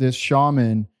this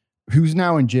shaman, who's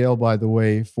now in jail, by the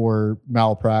way, for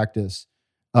malpractice,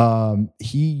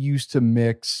 he used to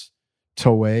mix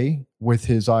Toé with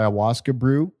his ayahuasca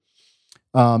brew.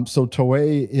 So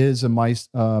Toé is a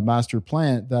master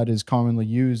plant that is commonly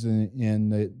used in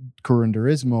the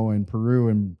curanderismo in Peru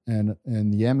and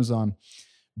the Amazon,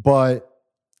 but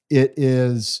it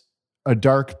is a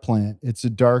dark plant. It's a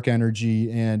dark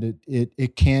energy, and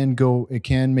it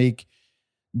can make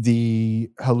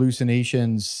the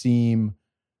hallucinations seem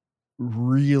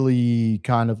really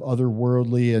kind of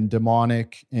otherworldly and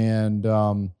demonic and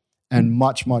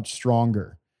much, much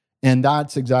stronger. And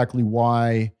that's exactly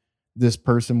why this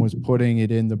person was putting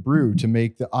it in the brew to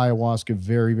make the ayahuasca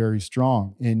very, very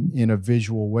strong in a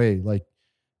visual way. Like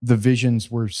the visions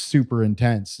were super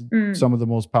intense. Mm, Some of the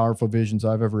most powerful visions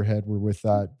I've ever had were with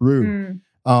that brew.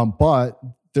 mm, But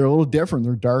they're a little different.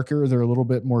 They're darker. They're a little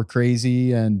bit more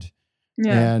crazy and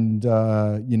yeah.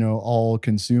 all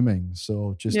consuming.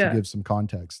 So just to Yeah. give some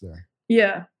context there.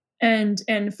 Yeah. And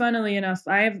funnily enough,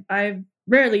 I've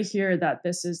rarely hear that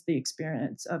this is the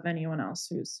experience of anyone else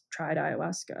who's tried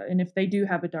ayahuasca. And if they do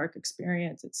have a dark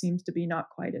experience, it seems to be not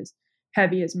quite as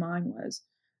heavy as mine was.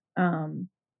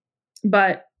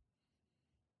 But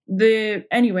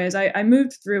anyways, I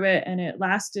moved through it, and it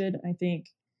lasted, I think,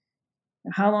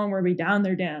 how long were we down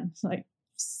there, Dan? Like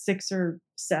 6 or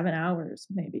 7 hours,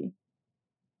 maybe.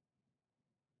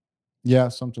 Yeah,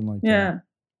 something like that. Yeah.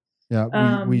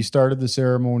 Yeah, we started the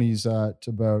ceremonies at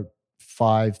about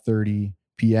 5:30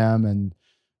 p.m. and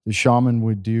the shaman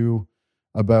would do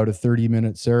about a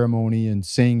 30-minute ceremony and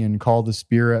sing and call the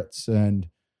spirits, and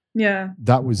Yeah.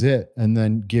 that was it. And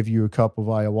then give you a cup of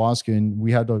ayahuasca, and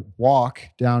we had to walk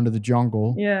down to the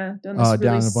jungle, Yeah. Down this really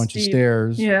down a bunch of steep-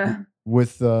 stairs Yeah.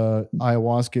 with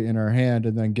ayahuasca in our hand,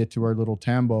 and then get to our little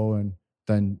tambo and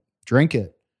then drink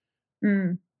it.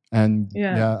 Mm. And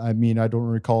Yeah. I mean, I don't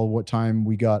recall what time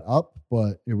we got up,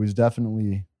 but it was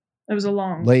definitely It was a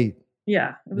long late.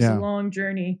 Yeah, it was Yeah. a long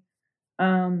journey.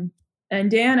 And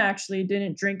Dan actually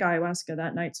didn't drink ayahuasca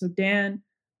that night. So Dan,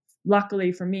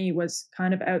 luckily for me, was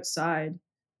kind of outside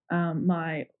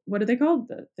my, what are they called?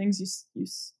 The things you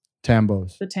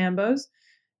Tambos. the tambos.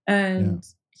 And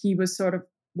he was sort of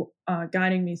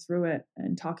guiding me through it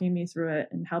and talking me through it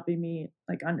and helping me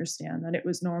like understand that it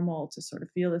was normal to sort of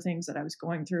feel the things that I was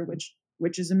going through,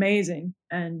 which is amazing.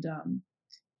 And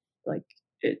like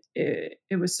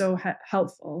it was so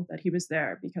helpful that he was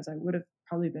there, because I would have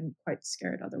probably been quite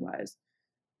scared otherwise,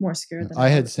 more scared than I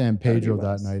had would- San Pedro already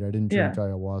that was. night. I didn't drink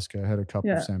ayahuasca. I had a cup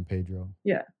Yeah. of San Pedro.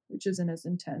 Yeah, which isn't as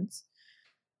intense.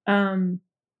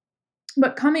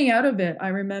 But coming out of it, I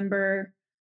remember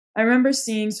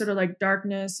seeing sort of like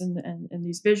darkness and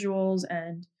these visuals,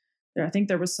 and I think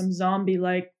there was some zombie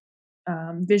like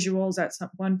visuals at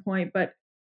one point, but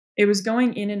it was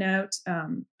going in and out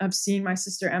of seeing my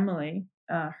sister Emily,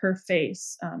 her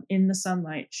face in the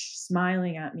sunlight,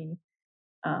 smiling at me,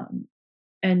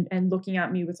 and looking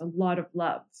at me with a lot of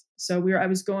love. So I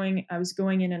was going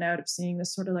in and out of seeing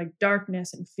this sort of like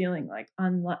darkness and feeling like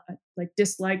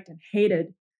disliked and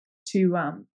hated,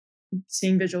 to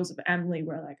seeing visuals of Emily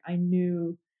where like I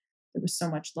knew there was so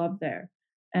much love there.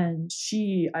 And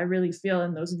I really feel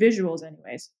in those visuals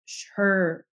anyways,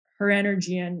 her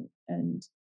energy and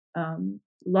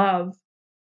love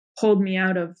pulled me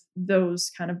out of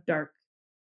those kind of dark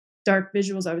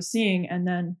visuals I was seeing. And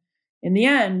then in the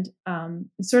end,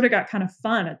 it sort of got kind of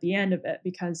fun at the end of it,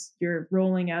 because you're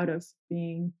rolling out of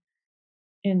being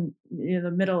in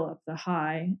the middle of the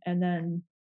high, and then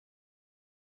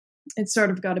it sort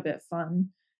of got a bit fun.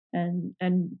 And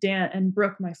Dan and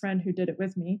Brooke, my friend who did it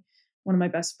with me, one of my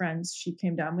best friends, she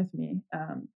came down with me.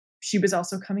 She was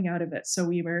also coming out of it, so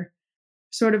we were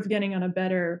sort of getting in a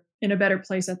better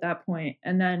place at that point.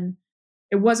 And then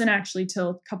it wasn't actually till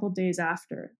a couple days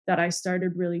after that I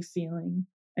started really feeling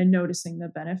and noticing the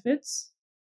benefits,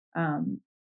 and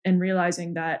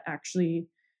realizing that actually,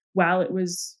 while it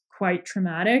was quite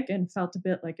traumatic and felt a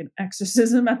bit like an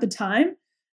exorcism at the time,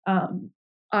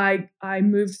 I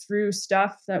moved through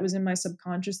stuff that was in my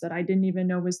subconscious that I didn't even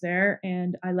know was there,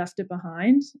 and I left it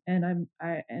behind. And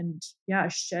I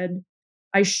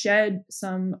shed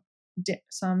some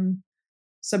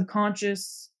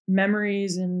subconscious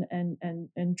memories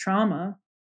and trauma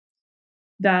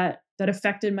that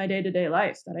affected my day-to-day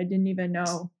life that I didn't even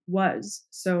know was.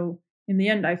 So in the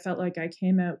end, I felt like I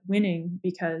came out winning,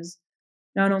 because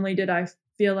not only did I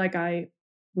feel like I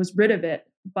was rid of it,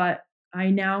 but I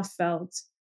now felt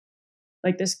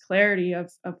like this clarity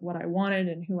of what I wanted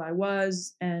and who I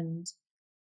was, and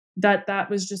that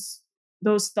was just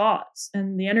those thoughts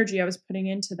and the energy I was putting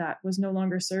into that was no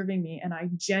longer serving me. And I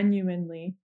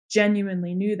genuinely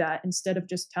knew that, instead of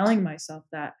just telling myself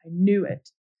that. I knew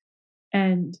it.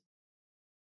 And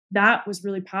that was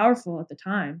really powerful at the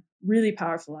time, really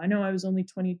powerful. I know I was only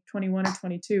 21 or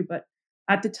 22, but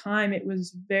at the time it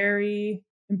was very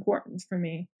important for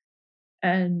me.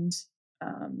 And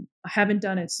I haven't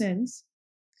done it since,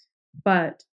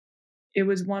 but it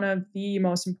was one of the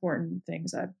most important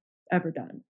things I've ever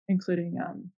done, including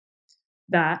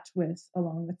that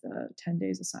along with the 10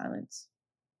 days of silence.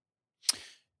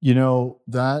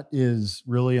 That is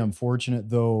really unfortunate,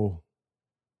 though.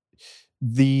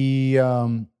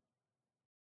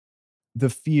 The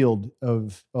field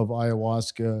of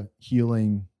ayahuasca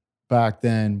healing back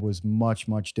then was much,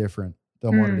 much different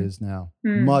than what it is now.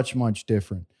 Mm. Much, much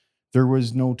different. There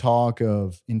was no talk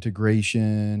of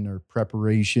integration or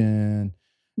preparation.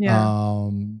 Yeah.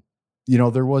 You know,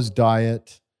 there was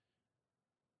diet,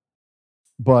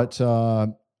 but yeah,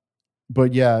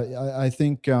 I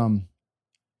think, you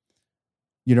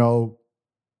know,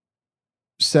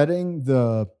 setting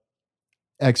the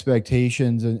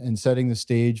expectations and setting the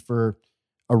stage for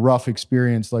a rough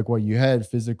experience like what you had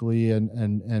physically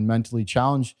and mentally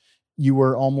challenged, you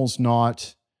were almost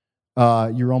not,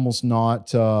 you're almost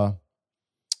not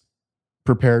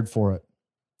prepared for it.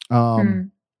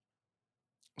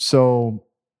 So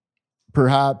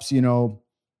perhaps, you know,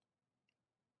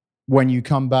 when you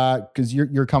come back, because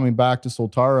you're coming back to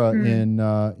Soltara in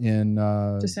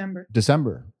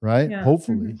December, right? Yeah.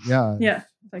 Hopefully, yeah. Yeah.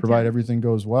 Provide everything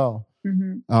goes well.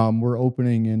 Mm-hmm. We're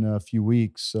opening in a few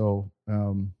weeks, so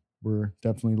we're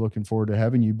definitely looking forward to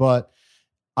having you. But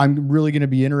I'm really going to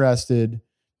be interested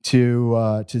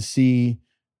to see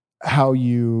how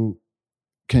you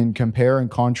can compare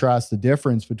and contrast the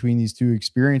difference between these two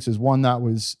experiences. One that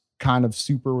was kind of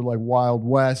super like Wild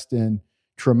West and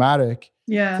traumatic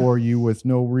for you with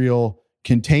no real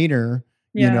container,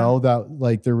 you know, that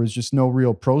like there was just no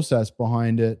real process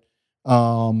behind it.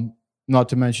 Not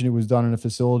to mention it was done in a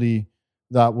facility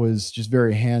that was just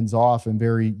very hands off and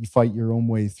very, you fight your own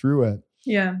way through it.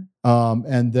 Yeah.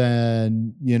 And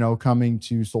then, you know, coming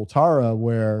to Soltara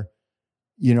where,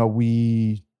 you know,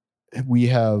 we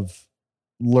have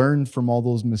learned from all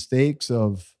those mistakes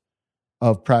of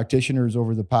practitioners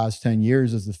over the past 10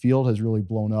 years as the field has really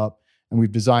blown up. And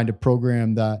we've designed a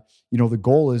program that, you know, the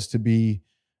goal is to be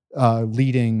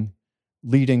leading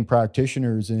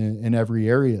practitioners in every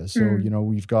area. So, you know,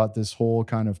 we've got this whole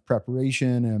kind of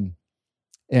preparation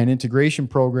and integration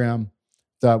program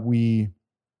that we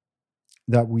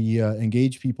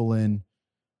engage people in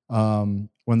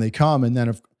when they come. And then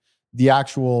if the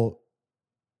actual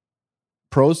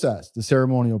process, the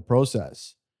ceremonial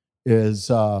process is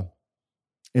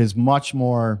much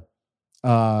more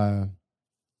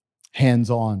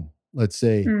hands-on, let's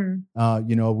say. You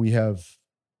know, we have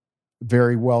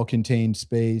very well contained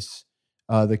space.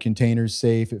 The container's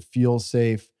safe. It feels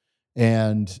safe.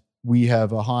 And we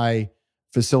have a high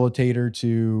facilitator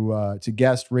to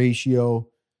guest ratio.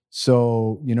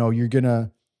 So, you know, you're going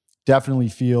to definitely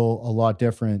feel a lot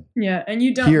different. Yeah. And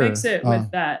you don't mix it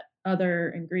with that other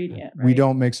ingredient, right? We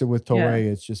don't mix it with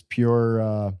Toei. It's just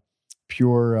pure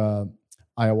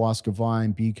ayahuasca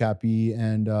vine, BKP,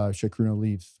 and chacruna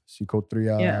leaf,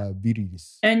 Psychotria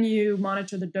viridis. And you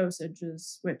monitor the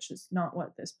dosages, which is not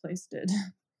what this place did.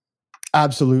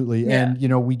 Absolutely. Yeah. And, you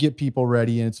know, we get people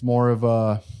ready and it's more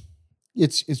of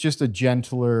it's just a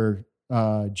gentler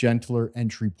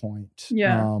entry point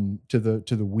to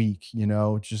the week, you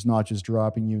know. It's just not just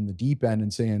dropping you in the deep end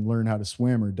and saying, learn how to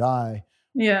swim or die.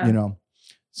 Yeah. You know,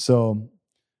 so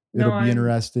it'll be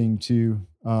interesting to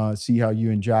see how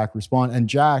you and Jack respond. And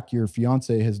Jack, your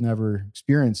fiance, has never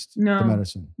experienced the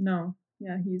medicine. No.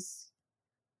 Yeah.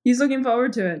 He's looking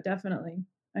forward to it. Definitely.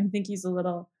 I think he's a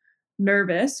little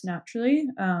nervous naturally.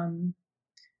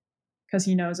 Because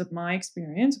he knows of my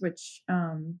experience, which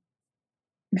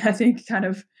I think kind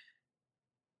of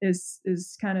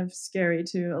is kind of scary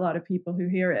to a lot of people who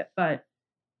hear it. But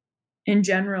in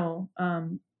general,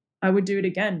 I would do it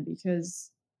again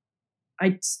because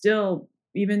I still,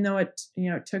 even though it, you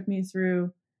know, it took me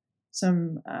through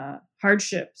some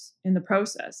hardships in the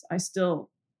process, I still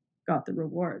got the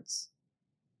rewards.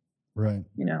 Right.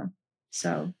 You know,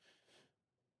 so.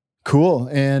 Cool.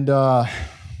 And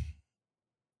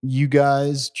you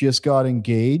guys just got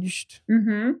engaged.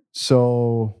 Mm-hmm.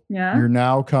 So you're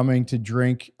now coming to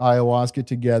drink ayahuasca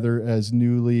together as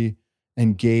newly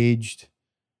engaged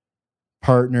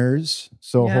partners.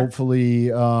 So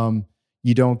hopefully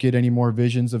you don't get any more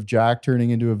visions of Jack turning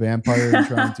into a vampire and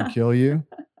trying to kill you.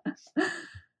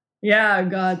 Yeah,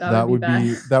 God, that would be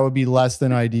bad. That would be less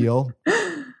than ideal.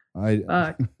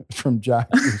 From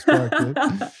Jack's perspective.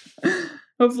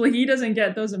 Hopefully he doesn't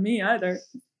get those of me either.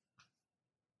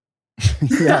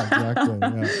 Yeah, exactly.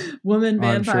 Yeah. Woman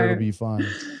vampire.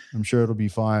 I'm sure it'll be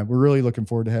fine. We're really looking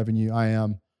forward to having you. I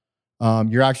am.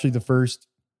 You're actually the first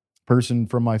person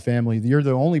from my family. You're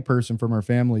the only person from our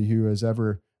family who has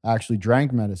ever actually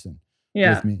drank medicine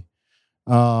with me.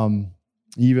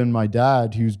 Even my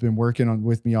dad, who's been working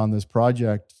with me on this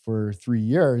project for 3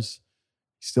 years,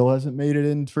 still hasn't made it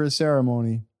in for a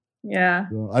ceremony. Yeah.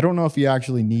 So I don't know if he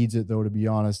actually needs it though, to be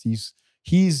honest.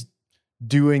 He's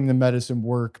doing the medicine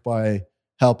work by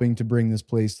helping to bring this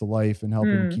place to life and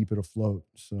helping to keep it afloat.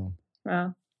 So,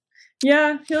 wow.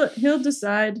 Yeah, he'll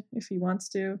decide if he wants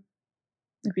to,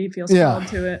 if he feels called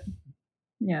to it.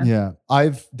 Yeah. Yeah.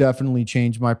 I've definitely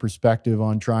changed my perspective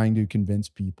on trying to convince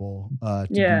people to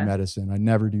do Yeah. medicine. I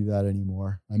never do that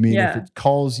anymore. I mean, if Yeah. it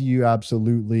calls you,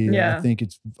 absolutely. I Yeah. think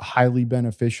it's highly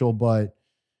beneficial, but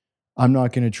I'm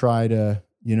not going to try to,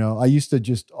 I used to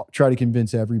just try to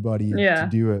convince everybody to Yeah.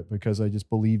 do it because I just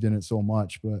believed in it so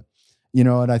much. But,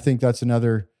 and I think that's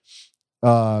another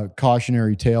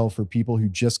cautionary tale for people who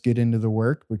just get into the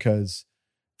work, because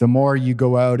the more you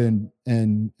go out and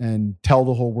tell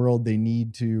the whole world they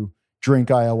need to drink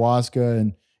ayahuasca,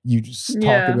 and you just talk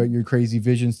Yeah. about your crazy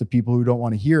visions to people who don't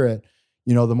want to hear it,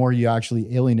 the more you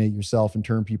actually alienate yourself and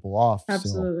turn people off.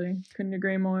 Absolutely. Couldn't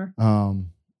agree more.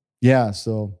 Yeah.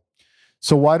 So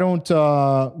why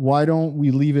don't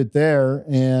we leave it there,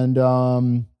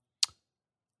 and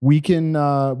we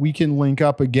can link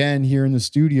up again here in the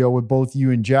studio with both you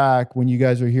and Jack when you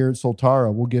guys are here at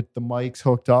Soltara. We'll get the mics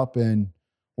hooked up and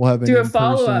we'll have an Do a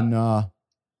in-person, follow-up.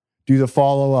 do the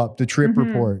follow-up, the trip Mhm.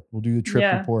 report. We'll do the trip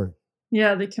Yeah. report.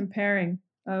 Yeah, the comparing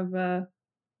of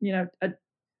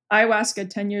ayahuasca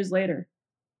 10 years later.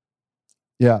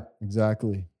 Yeah,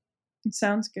 exactly. It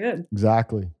sounds good.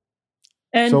 Exactly.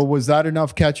 And So was that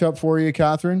enough catch up for you,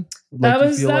 Catherine? that you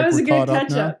was feel that was we're a good caught up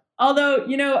catch now? up. Although,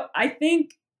 I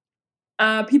think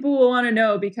people will want to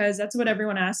know, because that's what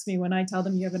everyone asks me when I tell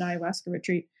them you have an ayahuasca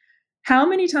retreat. How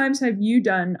many times have you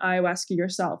done ayahuasca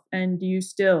yourself? And do you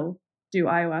still do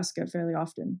ayahuasca fairly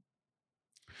often?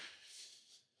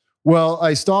 Well,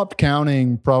 I stopped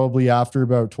counting probably after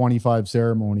about 25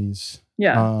 ceremonies.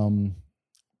 Yeah.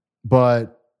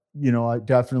 But I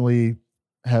definitely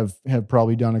have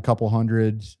probably done a couple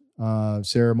hundred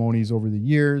ceremonies over the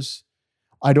years.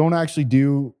 I don't actually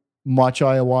do much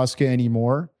ayahuasca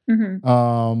anymore.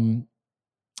 Mm-hmm.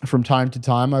 From time to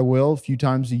time, I will, a few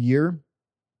times a year.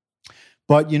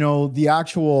 But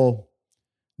the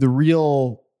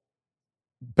real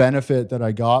benefit that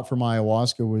I got from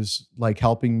ayahuasca was like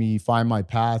helping me find my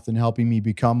path and helping me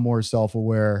become more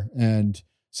self-aware and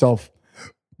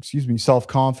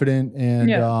self-confident,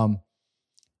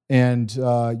 and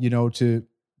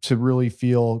to really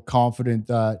feel confident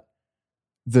that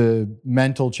the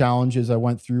mental challenges I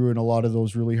went through in a lot of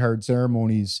those really hard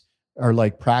ceremonies are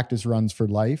like practice runs for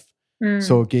life.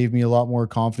 So it gave me a lot more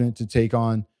confidence to take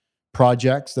on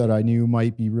projects that I knew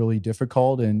might be really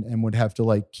difficult and would have to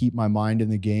like keep my mind in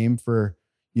the game for,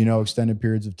 extended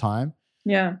periods of time.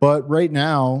 Yeah. But right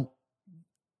now,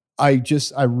 I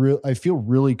feel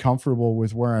really comfortable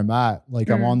with where I'm at. Like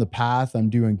I'm on the path, I'm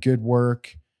doing good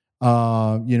work.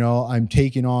 I'm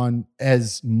taking on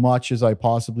as much as I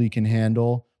possibly can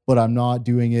handle, but I'm not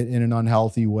doing it in an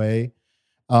unhealthy way.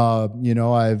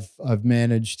 I've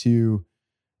managed to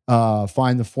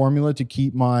find the formula to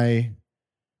keep my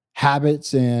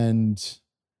habits and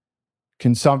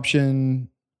consumption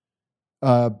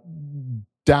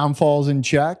downfalls in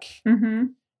check, Mm-hmm.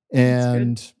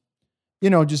 and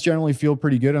just generally feel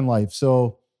pretty good in life.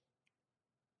 So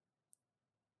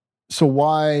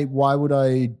why would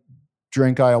I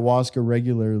drink ayahuasca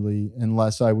regularly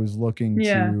unless I was looking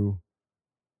to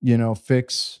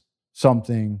fix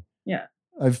something? Yeah.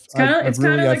 It's kind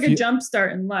of like a jump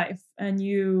start in life, and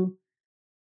you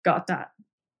got that.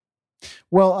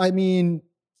 Well, I mean,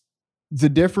 the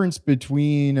difference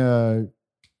between a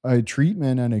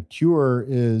treatment and a cure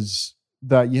is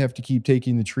that you have to keep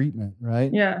taking the treatment,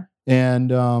 right? Yeah.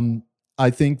 And I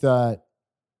think that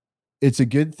it's a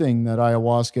good thing that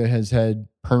ayahuasca has had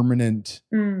permanent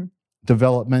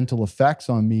developmental effects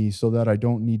on me, so that I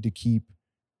don't need to keep.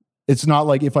 It's not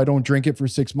like if I don't drink it for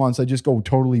 6 months, I just go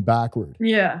totally backward.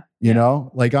 Yeah. You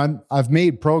know, like I've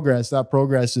made progress. That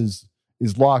progress is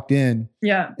locked in.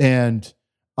 Yeah. And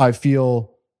I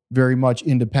feel very much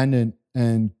independent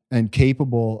and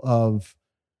capable of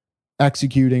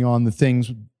executing on the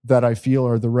things that I feel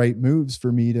are the right moves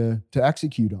for me to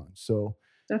execute on. So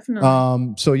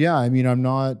definitely. So yeah, I mean, I'm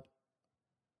not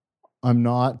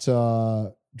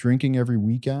drinking every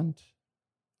weekend.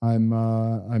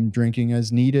 I'm drinking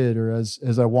as needed or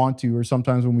as I want to, or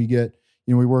sometimes when we get,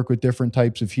 we work with different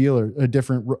types of healer, a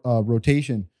different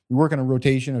rotation. We work on a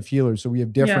rotation of healers. So we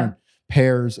have different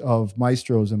pairs of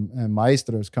maestros and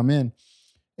maestras come in.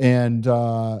 And,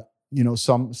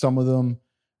 some of them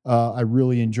I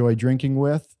really enjoy drinking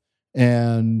with,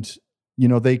 and,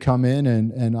 they come in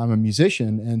and I'm a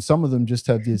musician, and some of them just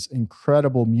have this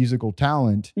incredible musical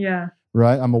talent. Yeah.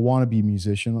 Right. I'm a wannabe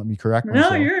musician. Let me correct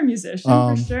myself. No, you're a musician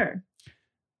for sure.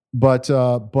 But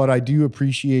I do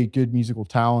appreciate good musical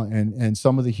talent, and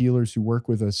some of the healers who work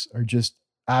with us are just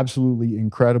absolutely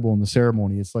incredible in the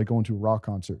ceremony. It's like going to a rock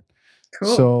concert.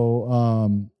 Cool.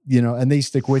 So, and they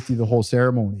stick with you the whole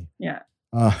ceremony. Yeah.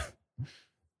 The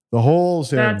whole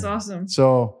ceremony. That's awesome.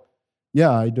 So,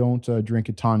 Yeah, I don't drink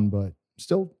a ton, but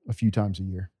still a few times a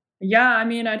year. Yeah, I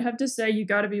mean, I'd have to say you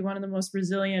got to be one of the most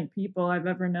resilient people I've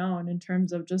ever known in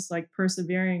terms of just like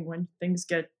persevering when things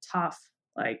get tough.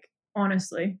 Like,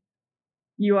 honestly,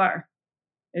 you are.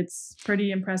 It's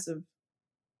pretty impressive.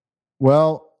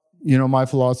 Well, my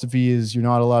philosophy is you're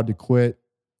not allowed to quit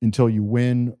until you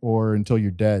win or until you're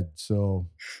dead. So,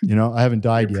 I haven't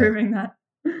died You're yet. proving that.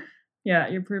 Yeah,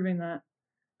 you're proving that.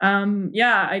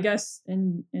 Yeah, I guess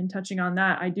in touching on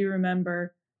that, I do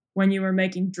remember when you were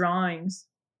making drawings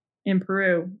in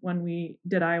Peru when we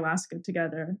did ayahuasca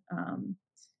together,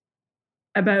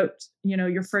 about,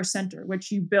 your first center,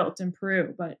 which you built in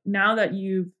Peru. But now that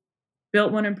you've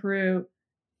built one in Peru,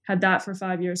 had that for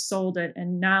 5 years, sold it,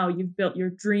 and now you've built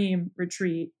your dream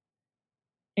retreat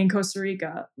in Costa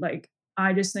Rica, like,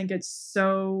 I just think it's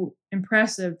so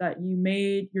impressive that you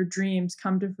made your dreams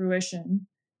come to fruition.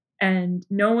 And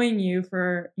knowing you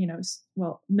for,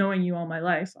 knowing you all my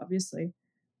life, obviously,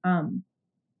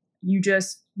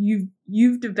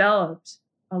 you've developed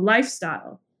a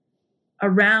lifestyle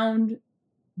around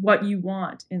what you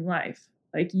want in life.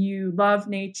 Like, you love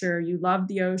nature, you love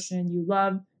the ocean, you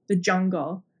love the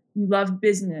jungle, you love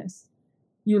business,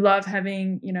 you love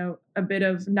having, a bit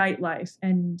of nightlife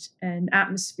and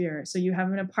atmosphere. So you have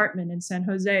an apartment in San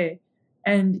Jose,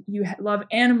 and you love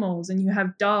animals, and you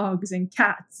have dogs and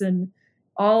cats and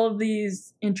all of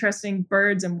these interesting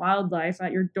birds and wildlife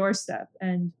at your doorstep.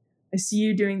 And I see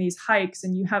you doing these hikes,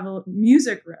 and you have a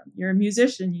music room. You're a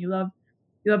musician. You love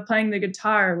playing the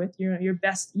guitar with you have your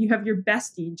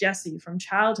bestie, Jessie, from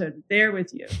childhood, there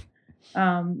with you.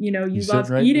 You love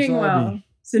eating well,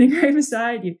 sitting right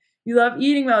beside you. You love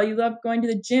eating well. You love going to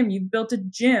the gym. You've built a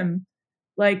gym.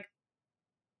 Like,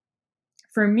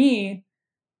 for me,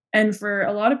 and for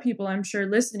a lot of people, I'm sure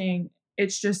listening,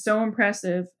 it's just so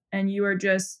impressive. And you are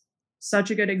just such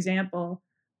a good example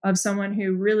of someone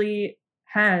who really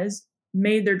has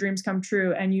made their dreams come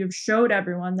true. And you've showed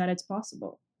everyone that it's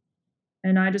possible.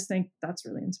 And I just think that's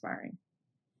really inspiring.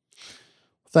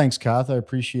 Thanks, Kath. I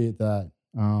appreciate that.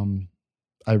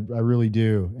 I really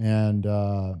do. And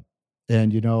I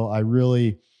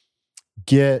really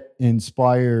get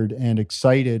inspired and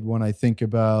excited when I think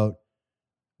about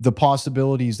the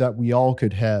possibilities that we all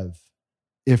could have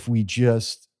if we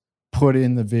just put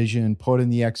in the vision, put in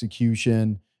the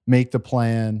execution, make the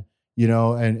plan,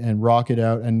 and rock it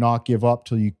out and not give up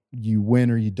till you win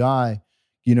or you die.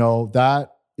 That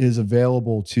is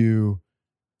available to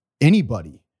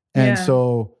anybody. And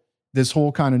so this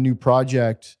whole kind of new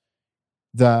project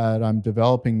that I'm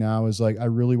developing now is like, I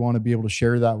really want to be able to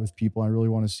share that with people. I really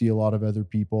want to see a lot of other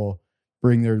people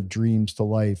bring their dreams to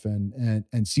life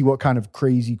and see what kind of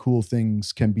crazy cool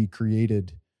things can be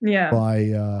created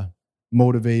by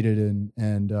motivated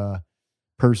and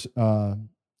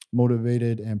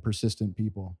persistent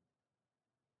people.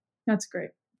 That's great.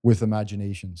 With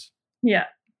imaginations. Yeah,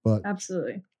 but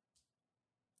absolutely.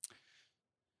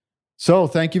 So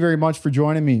thank you very much for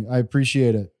joining me. I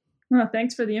appreciate it. Well,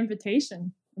 thanks for the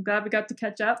invitation. I'm glad we got to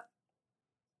catch up.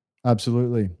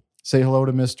 Absolutely. Say hello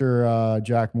to Mr.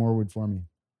 Jack Morwood for me.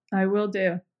 I will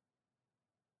do.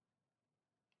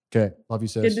 Okay. Love you,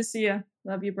 sis. Good to see you.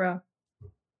 Love you, bro.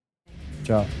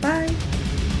 Ciao. Bye.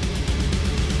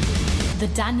 The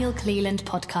Daniel Cleland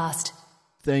Podcast.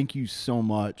 Thank you so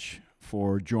much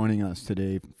for joining us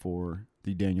today for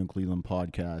the Daniel Cleland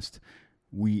Podcast.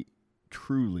 We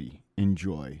truly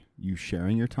enjoy you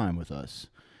sharing your time with us.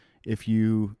 If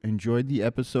you enjoyed the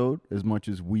episode as much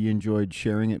as we enjoyed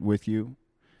sharing it with you,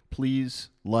 please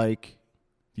like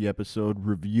the episode,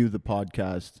 review the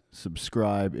podcast,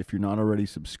 subscribe. If you're not already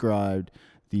subscribed,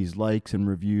 these likes and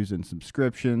reviews and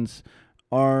subscriptions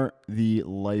are the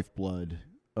lifeblood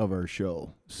of our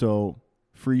show. So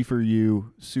free for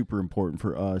you, super important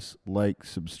for us. Like,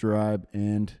 subscribe,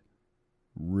 and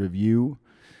review.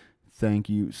 Thank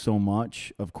you so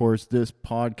much. Of course, this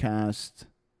podcast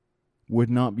would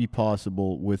not be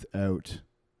possible without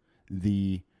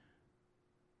the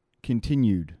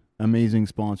continued amazing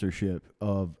sponsorship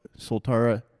of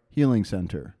Soltara Healing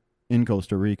Center in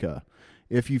Costa Rica.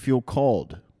 If you feel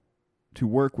called to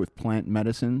work with plant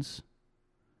medicines,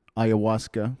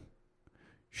 ayahuasca,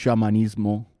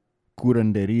 shamanismo,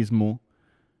 curanderismo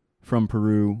from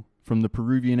Peru, from the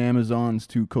Peruvian Amazons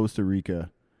to Costa Rica,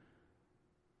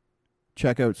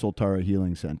 check out Soltara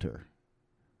Healing Center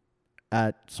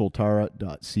at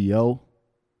soltara.co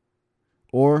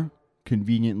or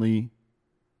conveniently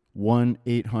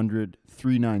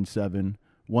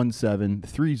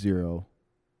 1-800-397-1730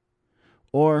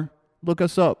 or look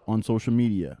us up on social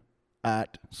media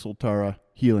at Soltara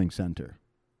Healing Center.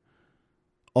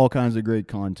 All kinds of great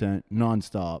content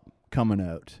nonstop coming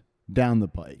out down the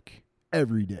pike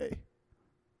every day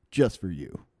just for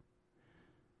you.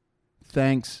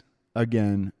 Thanks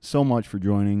again so much for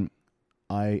joining.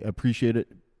 I appreciate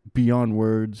it beyond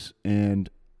words, and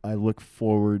I look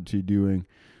forward to doing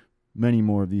many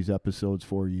more of these episodes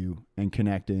for you and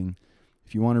connecting.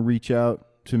 If you want to reach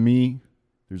out to me,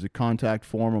 there's a contact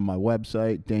form on my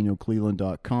website,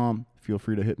 danielcleland.com. Feel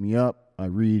free to hit me up. I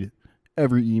read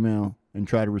every email and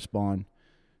try to respond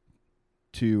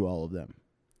to all of them.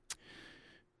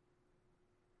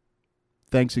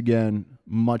 Thanks again.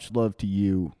 Much love to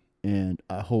you, and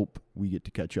I hope we get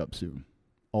to catch up soon.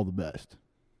 All the best.